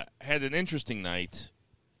had an interesting night.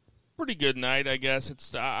 Pretty good night, I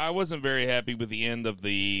guess. I wasn't very happy with the end of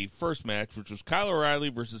the first match, which was Kyle O'Reilly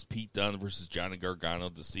versus Pete Dunne versus Johnny Gargano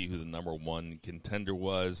to see who the number 1 contender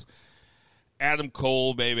was. Adam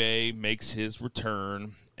Cole, baby, makes his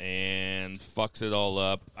return and fucks it all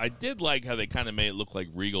up. I did like how they kind of made it look like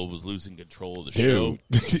Regal was losing control of the show.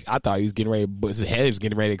 I thought he was getting ready, his head was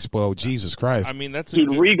getting ready to explode. Jesus Christ. I mean,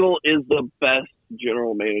 Regal is the best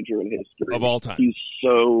general manager in history. Of all time.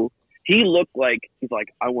 He looked like, he's like,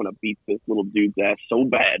 I want to beat this little dude's ass so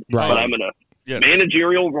bad, right. But I'm in a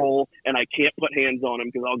managerial role, and I can't put hands on him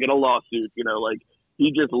because I'll get a lawsuit,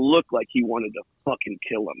 he just looked like he wanted to fucking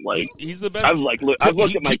kill him. Like, he's the best. I've looked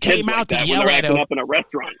at my kids like that when they're acting up in a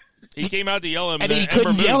restaurant. He came out to yell at him. And he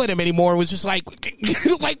couldn't yell at him anymore. It was just like,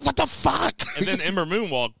 what the fuck? And then Ember Moon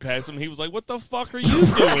walked past him. He was like, what the fuck are you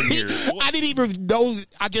doing here? I didn't even know.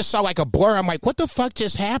 I just saw like a blur. I'm like, what the fuck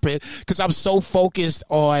just happened? Because I'm so focused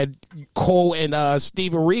on Cole and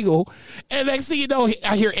Steven Regal. And next thing you know,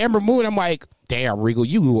 I hear Ember Moon. I'm like, damn, Regal,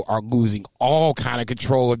 you are losing all kind of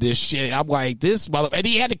control of this shit. I'm like, this mother, and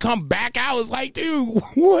he had to come back out. I was like, dude,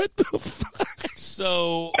 what the fuck?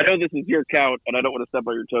 So I know this is your count, and I don't want to step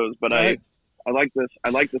on your toes, but I like this.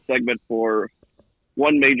 I like this segment for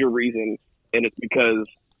one major reason, and it's because,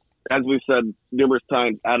 as we've said numerous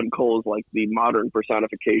times, Adam Cole is like the modern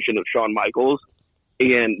personification of Shawn Michaels,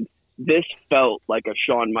 and this felt like a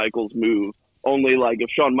Shawn Michaels move. Only like if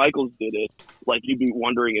Shawn Michaels did it, like you'd be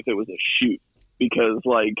wondering if it was a shoot. Because,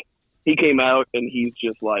 like, he came out and he's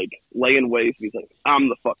just, like, laying waste. He's like, I'm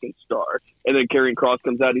the fucking star. And then Karrion Kross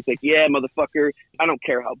comes out. He's like, yeah, motherfucker, I don't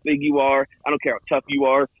care how big you are. I don't care how tough you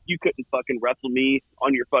are. You couldn't fucking wrestle me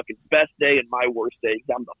on your fucking best day and my worst day.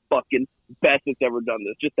 I'm the fucking best that's ever done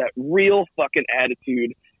this. Just that real fucking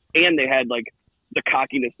attitude. And they had, like, the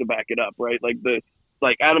cockiness to back it up, right?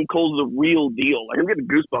 Like Adam Cole's the real deal. Like, I'm getting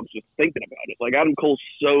goosebumps just thinking about it. Like, Adam Cole's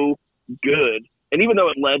so good. And even though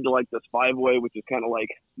it led to, like, this 5-way, which is kind of like,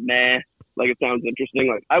 meh, like, it sounds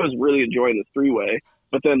interesting. Like, I was really enjoying this 3-way.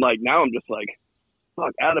 But then, like, now I'm just like,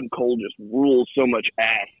 fuck, Adam Cole just rules so much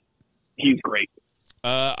ass. He's great.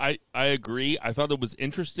 I agree. I thought it was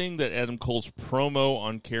interesting that Adam Cole's promo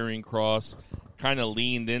on Karrion Kross kind of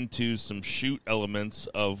leaned into some shoot elements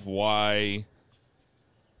of why,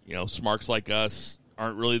 smarks like us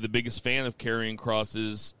aren't really the biggest fan of Karrion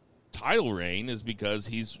Kross's title reign, is because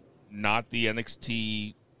he's not the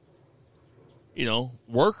NXT,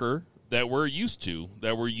 worker that we're used to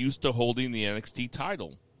holding the NXT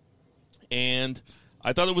title. And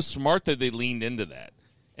I thought it was smart that they leaned into that.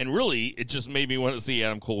 And really, it just made me want to see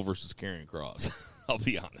Adam Cole versus Karrion Kross. I'll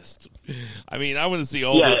be honest. I mean, I want to see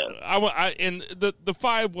all the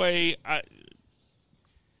 5-way.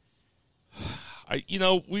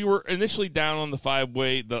 We were initially down on the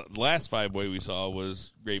 5-way. The last 5-way we saw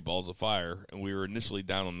was Great Balls of Fire, and we were initially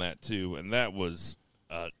down on that too. And that was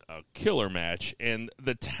a killer match. And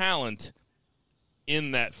the talent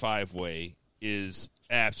in that 5-way is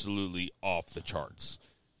absolutely off the charts.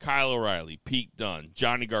 Kyle O'Reilly, Pete Dunne,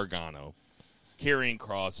 Johnny Gargano, Karrion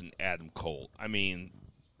Kross, and Adam Cole. I mean,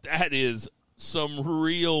 that is some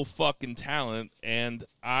real fucking talent, and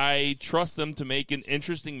I trust them to make an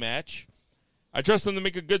interesting match. I trust them to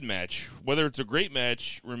make a good match. Whether it's a great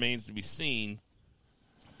match remains to be seen.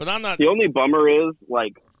 But I'm not. The only bummer is,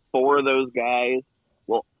 like, 4 of those guys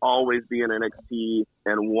will always be in NXT,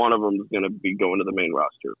 and one of them is going to be going to the main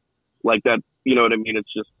roster. Like that, you know what I mean?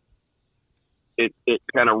 It's just, it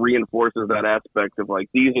kind of reinforces that aspect of, like,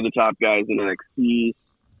 these are the top guys in NXT,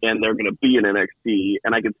 and they're going to be in NXT,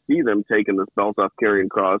 and I could see them taking this belt off Karrion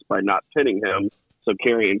Kross by not pinning him, so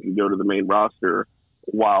Karrion can go to the main roster,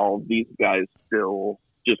 while these guys still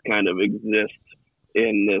just kind of exist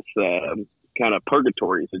in this kind of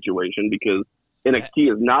purgatory situation, because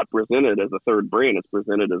NXT is not presented as a third brand, it's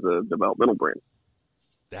presented as a developmental brand.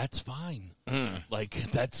 That's fine.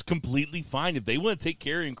 Like, that's completely fine. If they want to take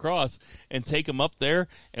Karrion Kross and take him up there,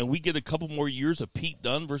 and we get a couple more years of Pete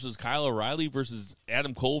Dunne versus Kyle O'Reilly versus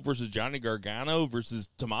Adam Cole versus Johnny Gargano versus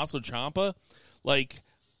Tommaso Ciampa, like,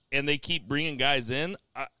 and they keep bringing guys in,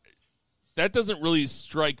 that doesn't really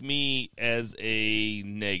strike me as a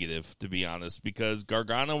negative, to be honest, because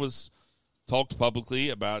Gargano was talked publicly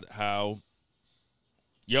about how,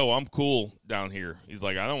 I'm cool down here. He's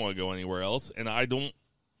like, I don't want to go anywhere else, and I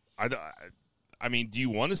mean, do you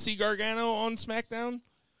want to see Gargano on SmackDown?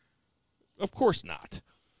 Of course not.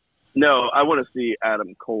 No, I want to see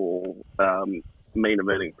Adam Cole main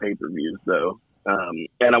eventing pay-per-views, though.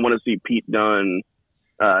 And I want to see Pete Dunne,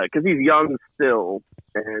 because he's young still,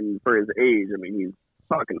 and for his age, I mean, he's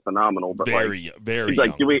fucking phenomenal. But very he's young.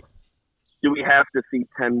 Like, do we have to see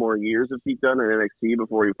 10 more years of Pete Dunne in NXT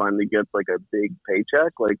before he finally gets, like, a big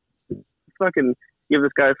paycheck? Like, fucking give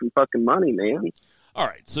this guy some fucking money, man. All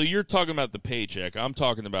right, so you're talking about the paycheck. I'm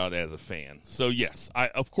talking about as a fan. So, yes,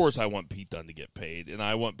 of course I want Pete Dunne to get paid, and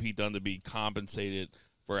I want Pete Dunne to be compensated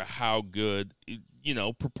for how good,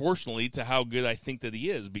 proportionally to how good I think that he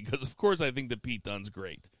is, because, of course, I think that Pete Dunne's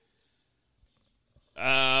great.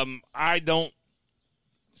 I don't,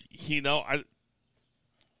 I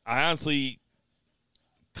honestly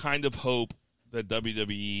kind of hope that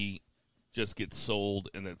WWE just gets sold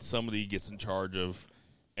and that somebody gets in charge of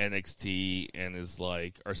NXT and is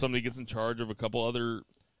like, or somebody gets in charge of a couple other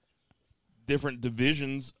different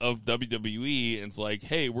divisions of WWE and it's like,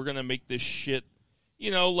 hey, we're going to make this shit,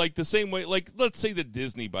 like the same way, like, let's say that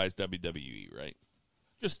Disney buys WWE, right?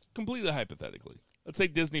 Just completely hypothetically. Let's say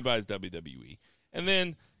Disney buys WWE. And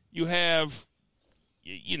then you have,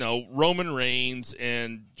 Roman Reigns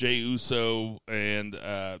and Jey Uso and,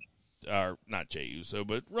 not Jey Uso,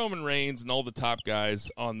 but Roman Reigns and all the top guys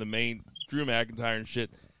on the main, Drew McIntyre and shit,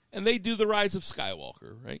 and they do the Rise of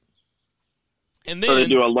Skywalker, right? And then so they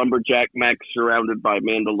do a lumberjack match surrounded by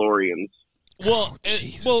Mandalorians. Well,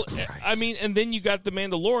 I mean, and then you got the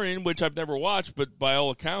Mandalorian, which I've never watched, but by all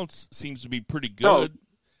accounts seems to be pretty good.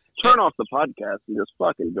 Turn off the podcast and just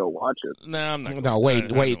fucking go watch it. No, I'm not. No,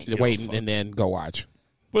 wait, and then go watch.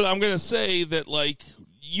 But I'm going to say that, like,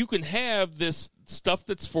 you can have this stuff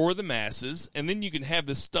that's for the masses, and then you can have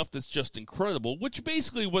this stuff that's just incredible, which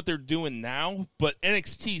basically what they're doing now, but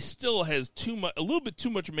NXT still has a little bit too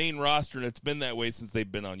much main roster, and it's been that way since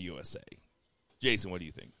they've been on USA. Jason, what do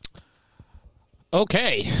you think?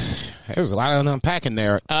 Okay. There's a lot of unpacking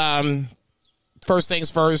there. First things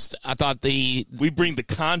first, I thought we bring the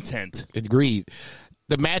content. Agreed.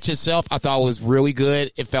 The match itself, I thought was really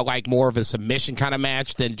good. It felt like more of a submission kind of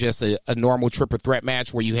match than just a normal triple threat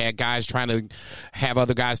match where you had guys trying to have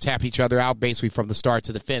other guys tap each other out basically from the start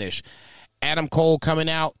to the finish. Adam Cole coming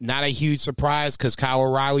out, not a huge surprise because Kyle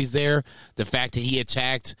O'Reilly's there. The fact that he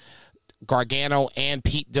attacked Gargano and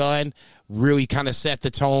Pete Dunne really kind of set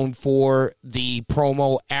the tone for the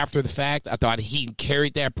promo after the fact. I thought he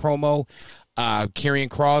carried that promo. Karrion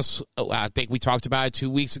Kross, I think we talked about it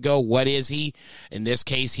 2 weeks ago. What is he? In this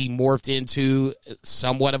case, he morphed into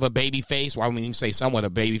somewhat of a baby face. Well, I wouldn't even say somewhat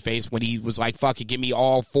of a baby face when he was like, fuck it, give me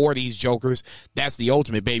all 4 of these jokers. That's the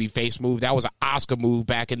ultimate baby face move. That was an Oscar move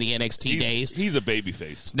back in the NXT days. He's a baby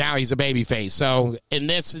face. Now he's a baby face. So in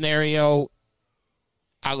this scenario,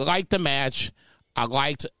 I liked the match. I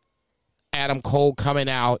liked Adam Cole coming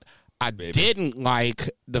out. I didn't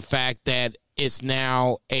like the fact that it's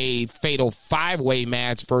now a fatal 5-way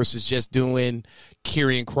match versus just doing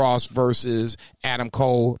Karrion Kross versus Adam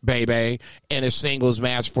Cole, baby, and a singles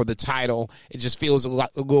match for the title. It just feels a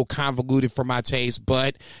little convoluted for my taste,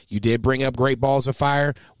 but you did bring up Great Balls of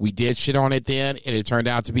Fire. We did shit on it then, and it turned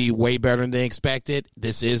out to be way better than expected.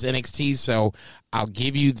 This is NXT, so I'll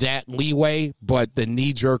give you that leeway, but the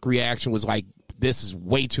knee-jerk reaction was like, this is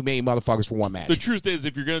way too many motherfuckers for one match. The truth is,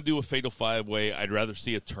 if you're going to do a fatal 5-way, I'd rather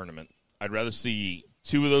see a tournament. I'd rather see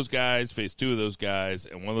 2 of those guys face 2 of those guys,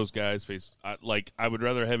 and 1 of those guys face I would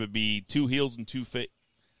rather have it be 2 heels and 2 face.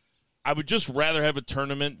 I would just rather have a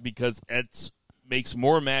tournament because it makes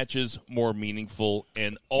more matches more meaningful,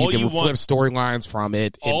 and all you want, flip storylines from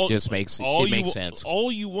it. It just makes sense.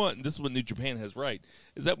 All you want, and this is what New Japan has right,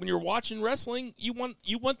 is that when you're watching wrestling, you want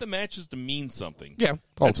the matches to mean something. Yeah,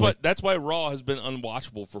 that's why Raw has been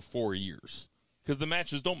unwatchable for 4 years, because the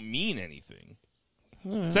matches don't mean anything.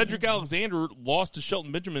 Cedric Alexander lost to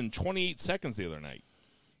Shelton Benjamin in 28 seconds the other night.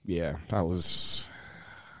 Yeah, that was...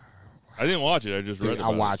 I didn't watch it. I just read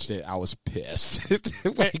about it. I watched it. I was pissed.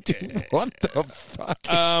 Like, dude, what the fuck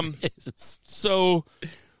is this? So,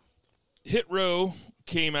 Hit Row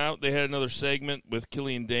came out. They had another segment with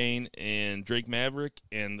Killian Dane and Drake Maverick,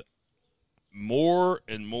 and more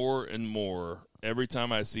and more and more, every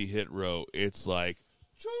time I see Hit Row, it's like,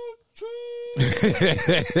 choo-choo.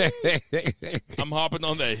 I'm hopping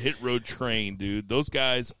on that Hit Row train, dude. Those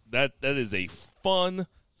guys, that is a fun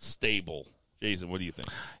stable. Jason, what do you think?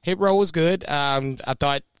 Hit Row was good. I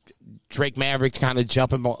thought Drake Maverick kind of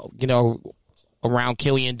jumping, around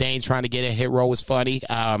Killian Dane trying to get a Hit Row was funny.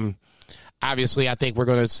 Obviously, I think we're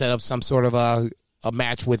going to set up some sort of a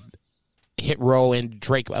match with Hit Row and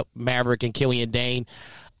Drake Maverick and Killian Dane.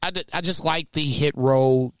 I just like the Hit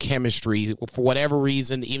Row chemistry. For whatever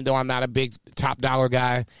reason, even though I'm not a big top dollar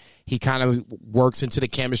guy, he kind of works into the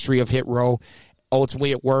chemistry of Hit Row.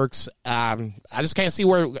 Ultimately, it works. I just can't see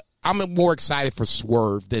where... I'm more excited for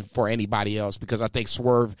Swerve than for anybody else, because I think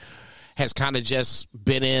Swerve has kind of just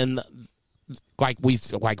been in, like we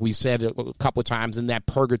said a couple of times, in that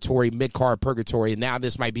purgatory, mid-card purgatory, and now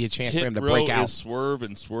this might be a chance for him to break out. Hit Row is Swerve,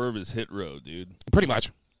 and Swerve is Hit Row, dude. Pretty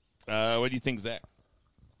much. What do you think, Zach?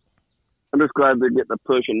 I'm just glad they're getting a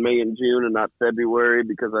push in May and June and not February,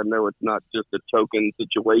 because I know it's not just a token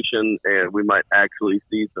situation, and we might actually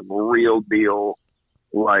see some real deal,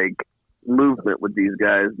 movement with these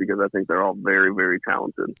guys, because I think they're all very, very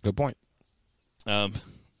talented. Good point.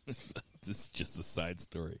 This is just a side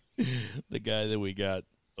story. The guy that we got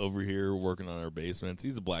over here working on our basements,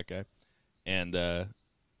 he's a black guy, and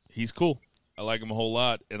he's cool. I like him a whole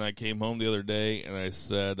lot. And I came home the other day, and I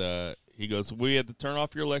said, he goes, we had to turn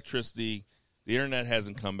off your electricity. The internet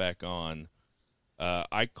hasn't come back on.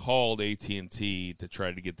 I called AT&T to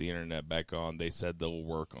try to get the internet back on. They said they'll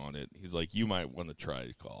work on it. He's like, you might want to try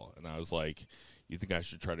to call. And I was like, you think I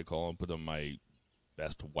should try to call and put on my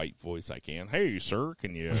best white voice I can? Hey, sir,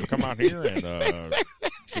 can you come out here and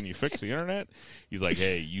can you fix the internet? He's like,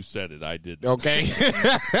 hey, you said it. I did. Okay.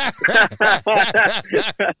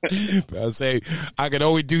 I'll say, I can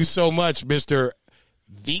only do so much, Mr.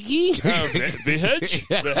 Viggy. The hedge?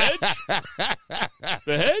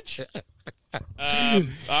 The hedge?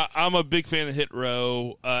 I'm a big fan of Hit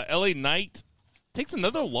Row. LA Knight takes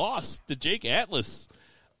another loss to Jake Atlas.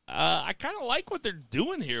 I kind of like what they're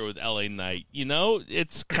doing here with LA Knight.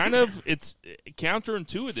 It's it's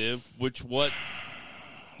counterintuitive,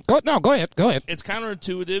 Go ahead. It's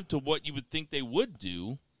counterintuitive to what you would think they would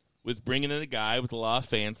do with bringing in a guy with a lot of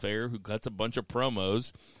fanfare who cuts a bunch of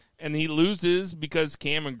promos, and he loses because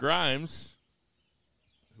Cameron Grimes,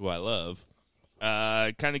 who I love,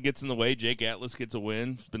 kind of gets in the way. Jake Atlas gets a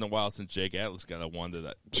win. It's been a while since Jake Atlas got a win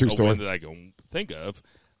that I can think of.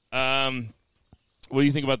 What do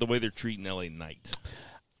you think about the way they're treating LA Knight?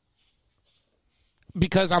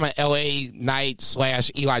 Because I'm an LA Knight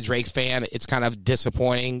 / Eli Drake fan, it's kind of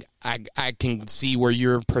disappointing. I can see where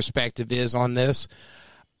your perspective is on this.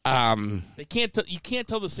 They can't. You can't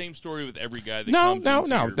tell the same story with every guy. That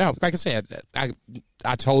No. Like I said, I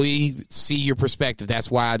totally see your perspective. That's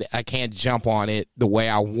why I can't jump on it the way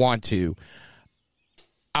I want to.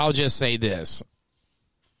 I'll just say this.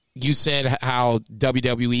 You said how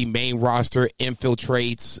WWE main roster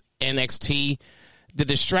infiltrates NXT. The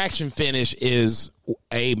distraction finish is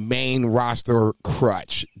a main roster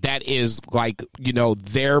crutch. That is like,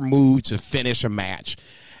 their move to finish a match.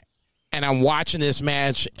 And I'm watching this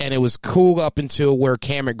match, and it was cool up until where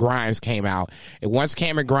Cameron Grimes came out. And once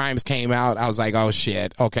Cameron Grimes came out, I was like, oh,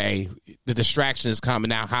 shit, okay, the distraction is coming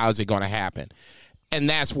now. How is it going to happen? And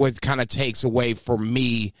that's what kind of takes away from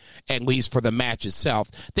me, at least for the match itself.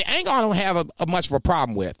 The angle I don't have a much of a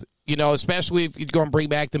problem with, especially if you're going to bring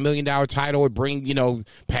back the $1 million title or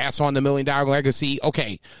pass on the $1 million legacy.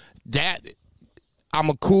 Okay, that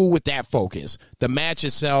I'm cool with that focus. The match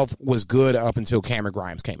itself was good up until Cameron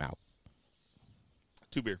Grimes came out.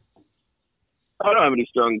 2 beer. I don't have any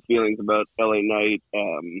strong feelings about LA Knight.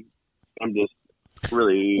 I'm just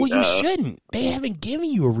really. Well, you shouldn't. They haven't given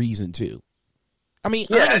you a reason to. I mean,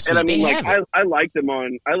 yeah, honestly, and I mean, I liked him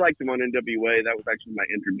on NWA. That was actually my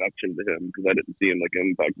introduction to him because I didn't see him like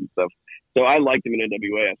Impact and stuff. So I liked him in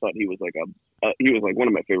NWA. I thought he was like one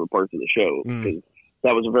of my favorite parts of the show because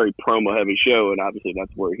that was a very promo heavy show, and obviously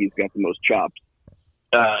that's where he's got the most chops.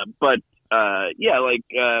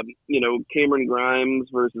 Cameron Grimes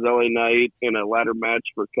versus LA Knight in a ladder match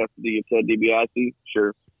for custody of Ted DiBiase,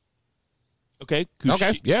 sure. Okay.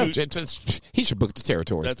 Yeah. He should book the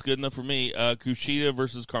territories. That's good enough for me. Kushida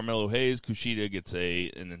versus Carmelo Hayes. Kushida gets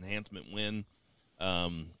an enhancement win.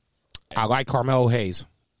 I like Carmelo Hayes.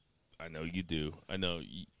 I know you do. I know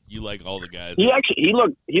you like all the guys. He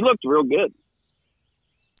looked real good.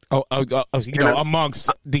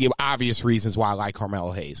 Amongst the obvious reasons why I like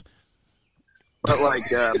Carmelo Hayes. But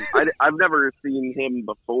I've never seen him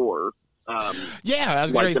before. I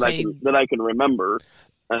was going to say that I can remember.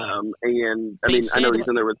 I know he's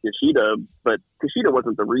in there with Kushida, but Kushida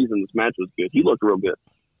wasn't the reason this match was good. He looked real good.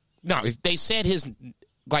 No, they said his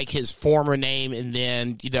former name, and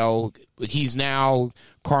then, he's now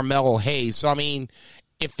Carmelo Hayes. So, I mean,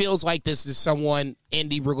 it feels like this is someone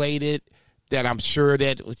indie related that I'm sure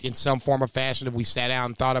that in some form or fashion, if we sat down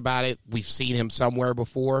and thought about it, we've seen him somewhere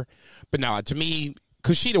before. But no, to me,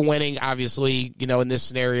 Kushida winning, obviously, in this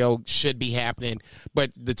scenario should be happening.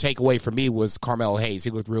 But the takeaway for me was Carmelo Hayes. He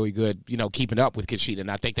looked really good, keeping up with Kushida.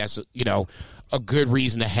 And I think that's, a good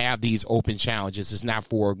reason to have these open challenges. It's not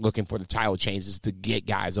for looking for the title changes to get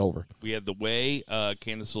guys over. We had The Way,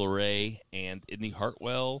 Candice LeRae, and Indy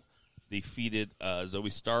Hartwell defeated Zoe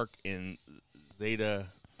Stark and Zeta.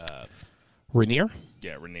 Rainier?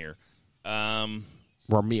 Yeah, Rainier.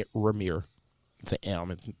 Ramir. It's an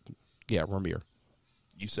M. Yeah, Ramir.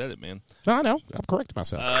 You said it, man. No, I know. I'm correcting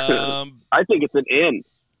myself. I think it's an N,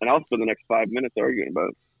 and I'll spend the next 5 minutes arguing about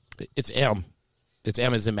it. It's M. It's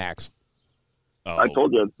M as in Max. Oh, I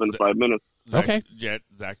told you I'd spend 5 minutes. Okay.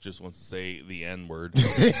 Zach just wants to say the N word.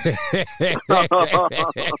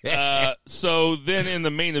 So then in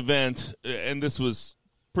the main event, and this was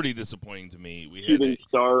pretty disappointing to me. We had Shooting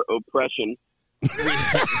star oppression.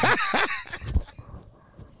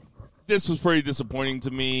 This was pretty disappointing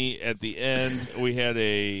to me. At the end, we had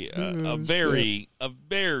a very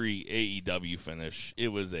AEW finish. It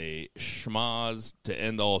was a schmoz to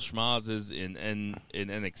end all schmozes in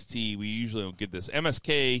NXT. We usually don't get this.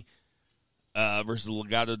 MSK versus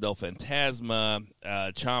Legado del Fantasma.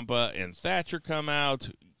 Ciampa and Thatcher come out.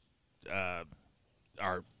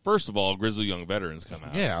 First of all, Grizzly Young Veterans come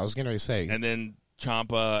out. Yeah, I was going to say. And then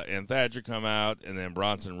Ciampa and Thatcher come out, and then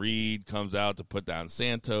Bronson Reed comes out to put down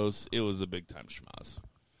Santos. It was a big time schmoz.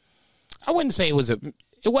 I wouldn't say it wasn't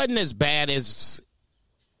as bad as.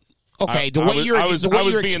 Okay, the I way you're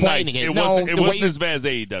explaining nice. it, it wasn't as bad as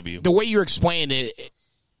AEW. The way you're explaining it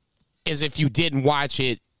is if you didn't watch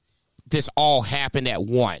it, this all happened at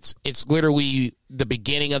once. It's literally the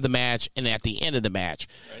beginning of the match and at the end of the match.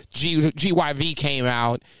 Right. GYV came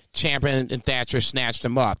out, Ciampa and Thatcher snatched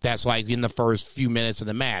him up. That's like in the first few minutes of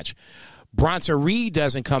the match. Bronson Reed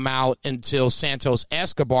doesn't come out until Santos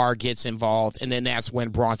Escobar gets involved, and then that's when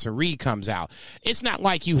Bronson Reed comes out. It's not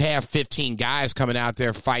like you have 15 guys coming out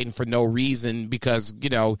there fighting for no reason because,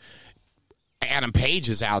 Adam Page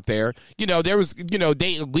is out there. There was,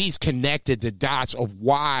 they at least connected the dots of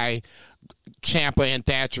why Ciampa and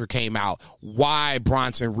Thatcher came out, why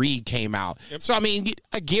Bronson Reed came out. Yep. So, I mean,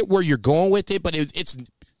 I get where you're going with it, but it's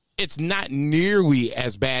not nearly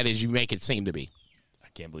as bad as you make it seem to be. I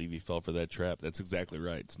can't believe you fell for that trap. That's exactly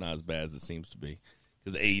right. It's not as bad as it seems to be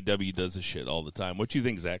because AEW does this shit all the time. What do you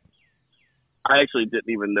think, Zach? I actually didn't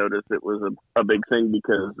even notice it was a big thing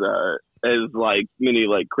because as like many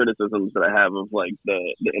like criticisms that I have of like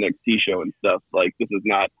the NXT show and stuff, like this is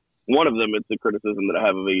not one of them. It's a criticism that I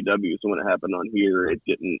have of AEW. So when it happened on here, it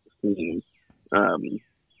didn't seem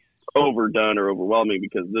overdone or overwhelming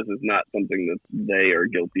because this is not something that they are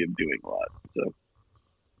guilty of doing a lot.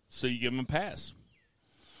 So you give them a pass.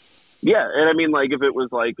 Yeah, and I mean, like, if it was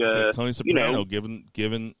like, Tony Soprano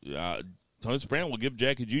Tony Soprano will give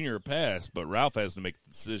Jackie Jr. a pass, but Ralph has to make the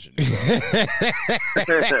decision.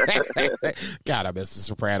 God, I miss the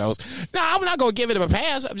Sopranos. No, I'm not going to give it a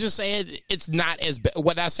pass. I'm just saying it's not as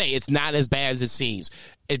what I say. It's not as bad as it seems.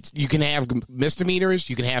 You can have misdemeanors,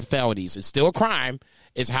 you can have felonies. It's still a crime.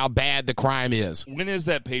 It's how bad the crime is. When is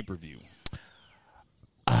that pay-per-view?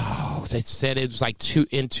 Oh, they said it was like 2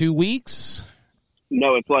 weeks.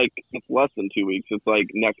 No, it's less than 2 weeks. It's like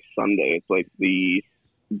next Sunday. It's like the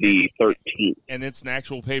 13th. And it's an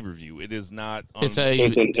actual pay-per-view. It is not on... It's an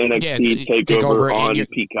NXT takeover on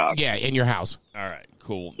Peacock. Yeah, in your house. All right,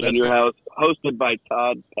 cool. In your house, hosted by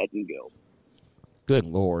Todd Pettengill. Good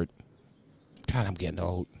Lord. God, I'm getting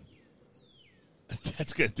old.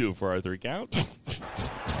 That's going to do it for our 3 count. 1,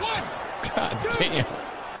 God 2, damn.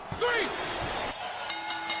 3.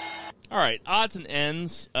 All right, odds and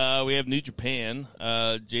ends. We have New Japan.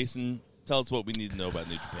 Jason, tell us what we need to know about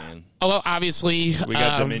New Japan. Well, obviously, we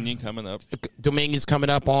got Dominion coming up. Dominion's coming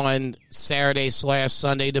up on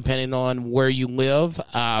Saturday/Sunday, depending on where you live.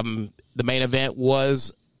 The main event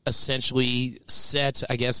was essentially set.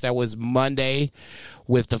 I guess that was Monday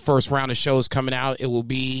with the first round of shows coming out. It will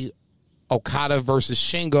be Okada versus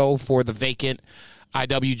Shingo for the vacant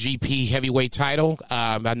IWGP heavyweight title.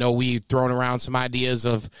 I know we've thrown around some ideas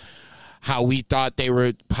of how we thought they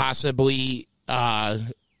would possibly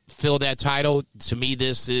fill that title. To me,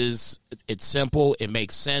 it's simple. It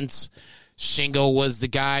makes sense. Shingo was the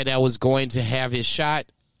guy that was going to have his shot.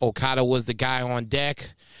 Okada was the guy on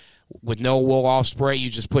deck. With no Will Ospreay,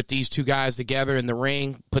 you just put these two guys together in the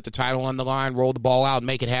ring, put the title on the line, roll the ball out, and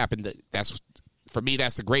make it happen. For me,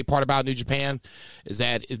 that's the great part about New Japan, is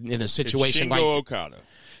that in a situation it's Shingo Okada.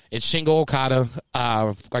 It's Shingo Okada. Like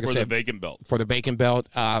I said, for the vacant belt. For the vacant belt.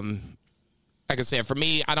 Like I said, for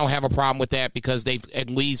me, I don't have a problem with that because they've at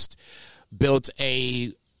least built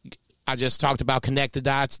I just talked about connect the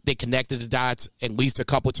dots. They connected the dots at least a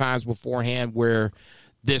couple times beforehand where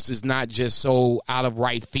this is not just so out of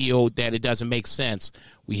right field that it doesn't make sense.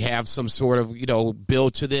 We have some sort of,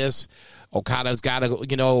 build to this. Okada's got a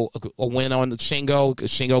win on Shingo.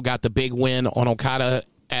 Shingo got the big win on Okada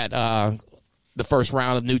at the first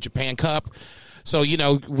round of New Japan Cup. So,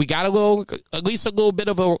 we got at least a little bit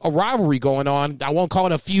of a rivalry going on. I won't call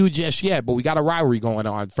it a feud just yet, but we got a rivalry going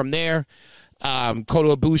on. From there,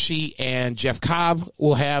 Kota Ibushi and Jeff Cobb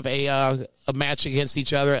will have a match against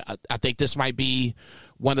each other. I think this might be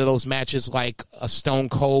one of those matches like a Stone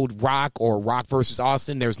Cold Rock or Rock versus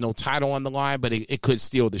Austin. There's no title on the line, but it could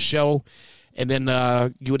steal the show. And then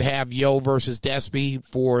you would have Yo versus Despy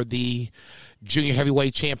for the Junior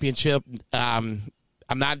Heavyweight Championship.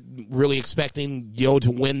 I'm not really expecting Yo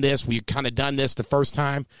to win this. We've kind of done this the first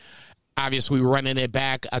time. Obviously, we're running it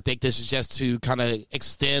back. I think this is just to kind of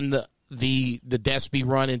extend the Despy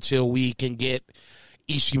run until we can get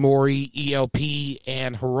Ishimori, ELP,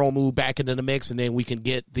 and Hiromu back into the mix, and then we can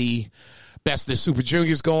get the best of the Super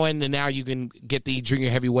Juniors going, and now you can get the Junior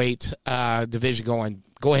Heavyweight division going.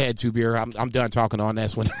 Go ahead, Two Beer. I'm done talking on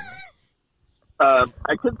this one. I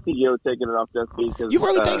could see Yo taking it off Despy because you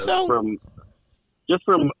really think so?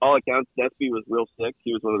 From all accounts, Despy was real sick.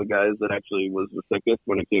 He was one of the guys that actually was the sickest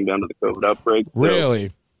when it came down to the COVID outbreak. So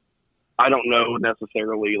really? I don't know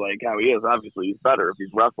necessarily like how he is. Obviously, he's better if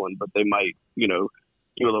he's wrestling, but they might,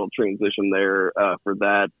 do a little transition there for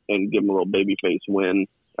that and give him a little babyface win.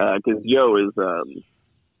 Because Yo is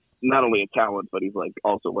not only a talent, but he's like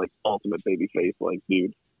also like ultimate babyface like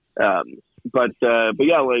dude. But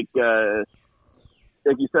yeah, like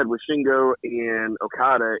you said, with Shingo and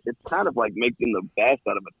Okada, it's kind of like making the best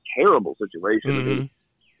out of a terrible situation. Mm-hmm. I mean,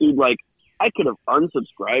 dude, like, I could have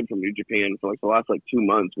unsubscribed from New Japan for like the last 2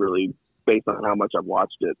 months, really, based on how much I've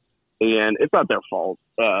watched it. And it's not their fault.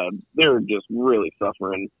 They're just really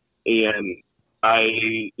suffering. And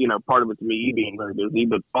part of it's me being very busy,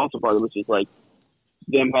 but also part of it's just like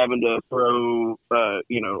them having to throw,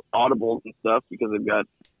 audibles and stuff because they've got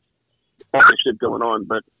all this shit going on.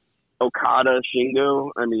 But Okada, Shingo,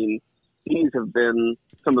 I mean, these have been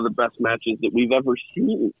some of the best matches that we've ever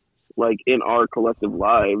seen, like, in our collective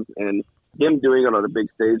lives. And them doing it on a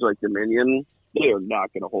big stage like Dominion, they are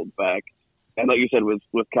not going to hold back. And like you said, with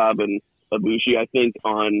Cobb and Ibushi, I think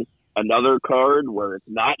on another card where it's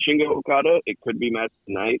not Shingo Okada, it could be match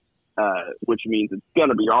tonight. which means it's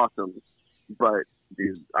gonna be awesome. But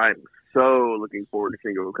dude, I'm so looking forward to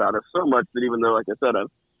Shingo Okada so much that even though, like I said,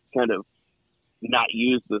 I've kind of not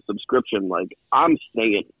used the subscription, like I'm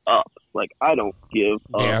staying up. Like I don't give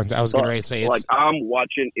up. Yeah, I was gonna say it's like I'm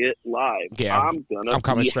watching it live. Yeah, I'm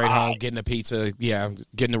coming straight high. home, getting a pizza,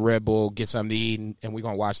 getting a Red Bull, get something to eat, and we're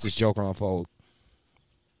gonna watch this Joker unfold.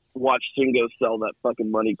 Watch Shingo sell that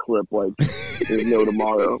fucking money clip like there's no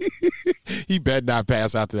tomorrow. He better not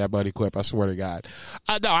pass out to that money clip. I swear to God.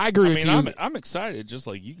 No, I agree with you. I'm excited, just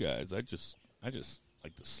like you guys. I just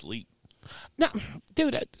like to sleep. No,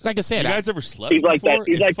 dude. Like I said, you guys ever slept? He's like before? that.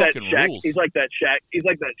 He's like that Shaq. Rules. He's like that Shaq. He's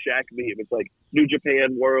like that Shaq meme. It's like New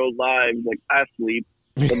Japan World Live. Like I sleep,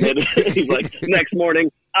 and then he's like next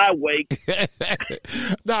morning I wake.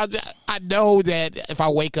 No, I know that if I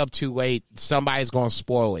wake up too late, somebody's gonna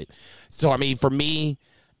spoil it. So I mean, for me,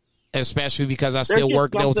 especially because I still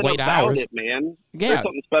work those late hours, it, man. Yeah, there's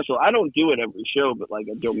something special. I don't do it every show, but like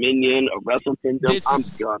a Dominion, a Wrestle Kingdom, I'm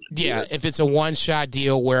gonna. Yeah, if it's a one-shot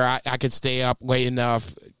deal where I could stay up late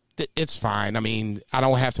enough, it's fine. I mean, I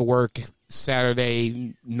don't have to work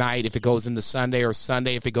Saturday night if it goes into Sunday, or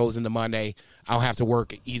Sunday if it goes into Monday. I don't have to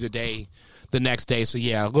work either day the next day. So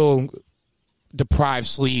yeah, a little deprived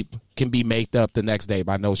sleep can be made up the next day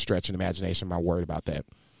by no stretch of imagination. I'm not worried about that.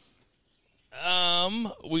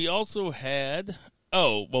 We also had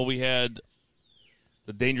we had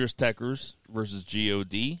the Dangerous Techers versus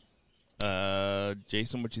GOD.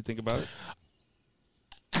 Jason, what you think about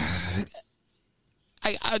it?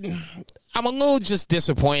 I'm a little just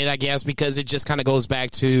disappointed, I guess, because it just kind of goes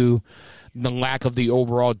back to the lack of the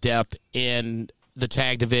overall depth in the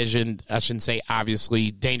tag division. I shouldn't say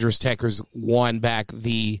obviously. Dangerous Techers won back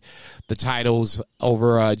the titles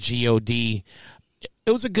over GOD. It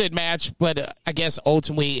was a good match, but I guess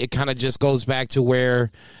ultimately it kind of just goes back to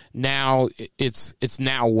where now it's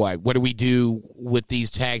now what? What do we do with these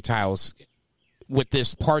tag titles? With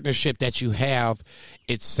this partnership that you have,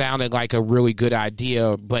 it sounded like a really good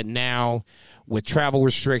idea, but now with travel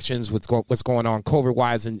restrictions, with what's going on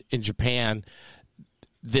COVID-wise in Japan,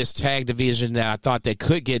 this tag division that I thought that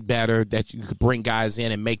could get better, that you could bring guys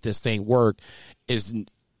in and make this thing work, is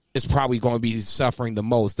probably going to be suffering the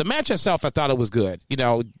most. The match itself, I thought it was good. You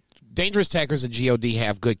know, Dangerous Techers and GOD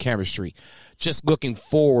have good chemistry. Just looking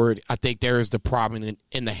forward, I think there is the problem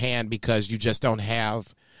in the hand because you just don't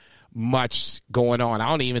have much going on. I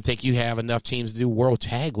don't even think you have enough teams to do World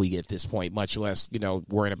Tag League at this point, much less,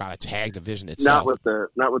 worrying about a tag division itself.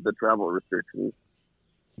 Not with the travel restrictions.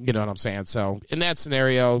 You know what I'm saying? So in that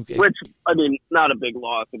scenario, which I mean, not a big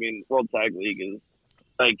loss. I mean, World Tag League is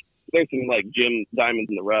like there's some like Jim Diamonds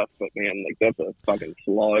in the rough, but man, like that's a fucking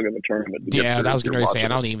slog of a tournament. Yeah, I was going to say I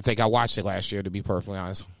don't even think I watched it last year, to be perfectly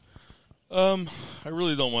honest. I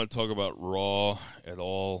really don't want to talk about Raw at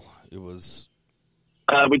all. It was.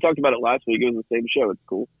 We talked about it last week. It was the same show. It's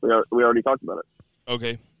cool. We already talked about it.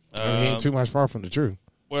 Okay. Ain't too much far from the truth.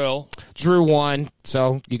 Well, Drew won,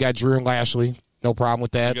 so you got Drew and Lashley. No problem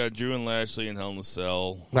with that. You got Drew and Lashley in Hell in a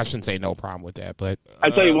Cell. I shouldn't say no problem with that, but I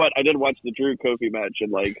tell you what, I did watch the Drew Kofi match,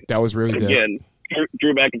 and like that was really good. Again,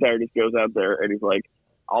 Drew McIntyre just goes out there and he's like,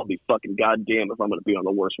 "I'll be fucking goddamn if I'm going to be on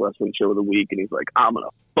the worst wrestling show of the week," and he's like, "I'm going to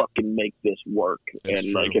fucking make this work." That's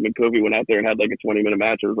and true. like him and Kofi went out there and had like a 20-minute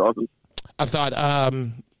match. It was awesome. I thought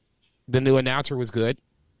the new announcer was good.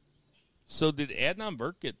 So did Adnan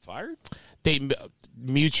Burke get fired? They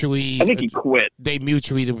mutually. I think he quit. They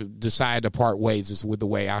mutually decided to part ways. Is with the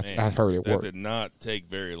way I heard it work. That did not take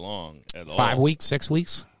very long at all. 5 weeks, 6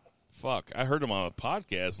 weeks. Fuck, I heard him on a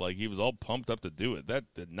podcast. Like he was all pumped up to do it. That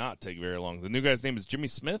did not take very long. The new guy's name is Jimmy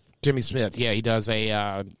Smith. Jimmy Smith. Yeah, he does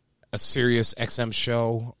a Sirius XM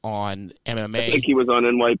show on MMA. I think he was on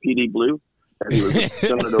NYPD Blue. And he was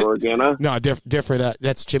Senator Organa. No, different.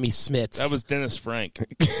 That's Jimmy Smith. That was Dennis Frank.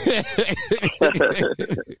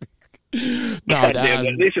 No,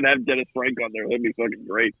 they should have Dennis Frank on there. That'd be fucking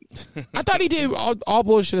great. I thought he did, all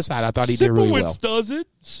bullshit aside, I thought he did really well.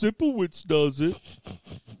 Sipowicz does it.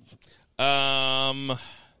 Yeah,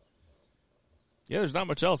 there's not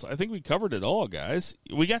much else. I think we covered it all, guys.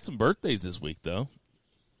 We got some birthdays this week, though.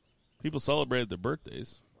 People celebrated their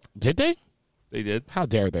birthdays. Did they? They did. How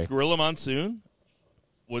dare they? Gorilla Monsoon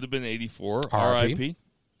would have been 84. R.I.P.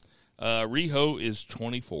 Riho is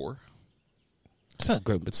 24.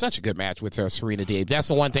 It's such a good match with Serena Deeb. That's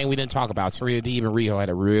the one thing we didn't talk about. Serena Deeb and Riho had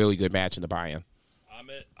a really good match in the buy-in.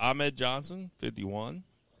 Ahmed Johnson, 51.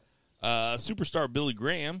 Superstar Billy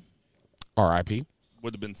Graham. R.I.P.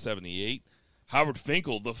 Would have been 78. Howard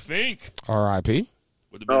Finkel, the Fink. R.I.P.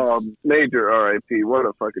 Would have been major R.I.P. What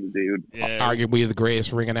a fucking dude. Yeah, arguably the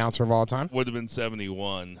greatest ring announcer of all time. Would have been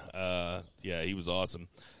 71. Yeah, he was awesome.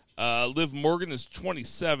 Liv Morgan is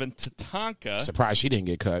 27. Surprised she didn't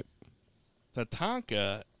get cut.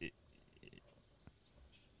 Tatanka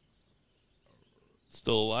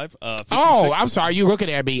still alive. 56. Oh, I'm sorry. You looking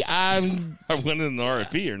at me. I went in the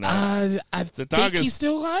RFP or not? I think he's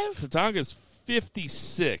still alive. Tatanka's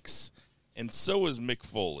 56, and so is Mick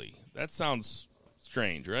Foley. That sounds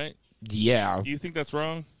strange, right? Yeah. Do you think that's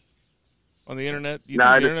wrong on the internet? Do you No,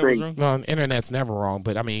 think the I just internet was think- wrong? Well, the internet's never wrong,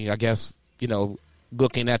 but I mean, I guess,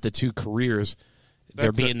 looking at the two careers,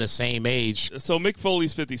 they're being the same age. So Mick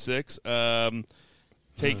Foley's 56.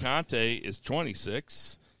 Tay Conte is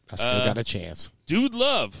 26. I still got a chance. Dude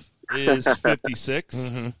Love is 56.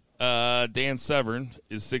 Dan Severn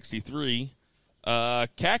is 63.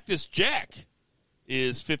 Cactus Jack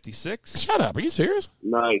is 56. Shut up. Are you serious?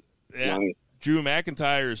 Nice. Yeah. Nice. Drew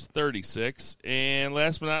McIntyre is 36. And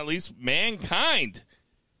last but not least, Mankind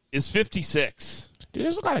is 56. Dude,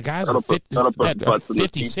 there's a lot of guys That'll with put- that'll put butts in the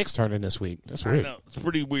 56 turning this week. That's I weird. know. It's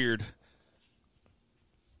pretty weird.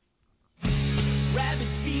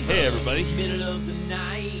 Hey, everybody.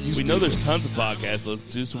 We know there's tons of podcasts to listen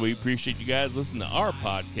to, so we appreciate you guys listening to our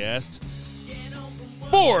podcast.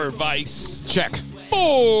 For Vice. Check.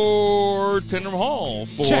 For Tendrum Hall.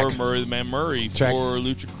 For Check. Murray the Man Murray. Check. For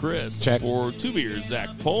Lucha Chris. Check. For Two Beers, Zach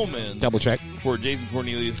Pullman. Double check. For Jason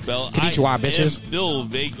Cornelius Bell. Konnichiwa, I bitches. am Bill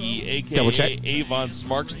Vagey, a.k.a. Double check. Avon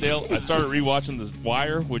Smarksdale. I started rewatching The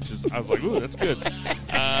Wire, I was like, ooh, that's good.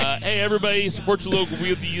 Hey, everybody, support your local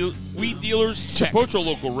weed dealers. Check. Support your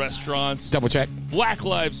local restaurants. Double check. Black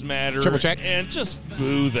Lives Matter. Triple check. And just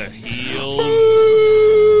boo the heels.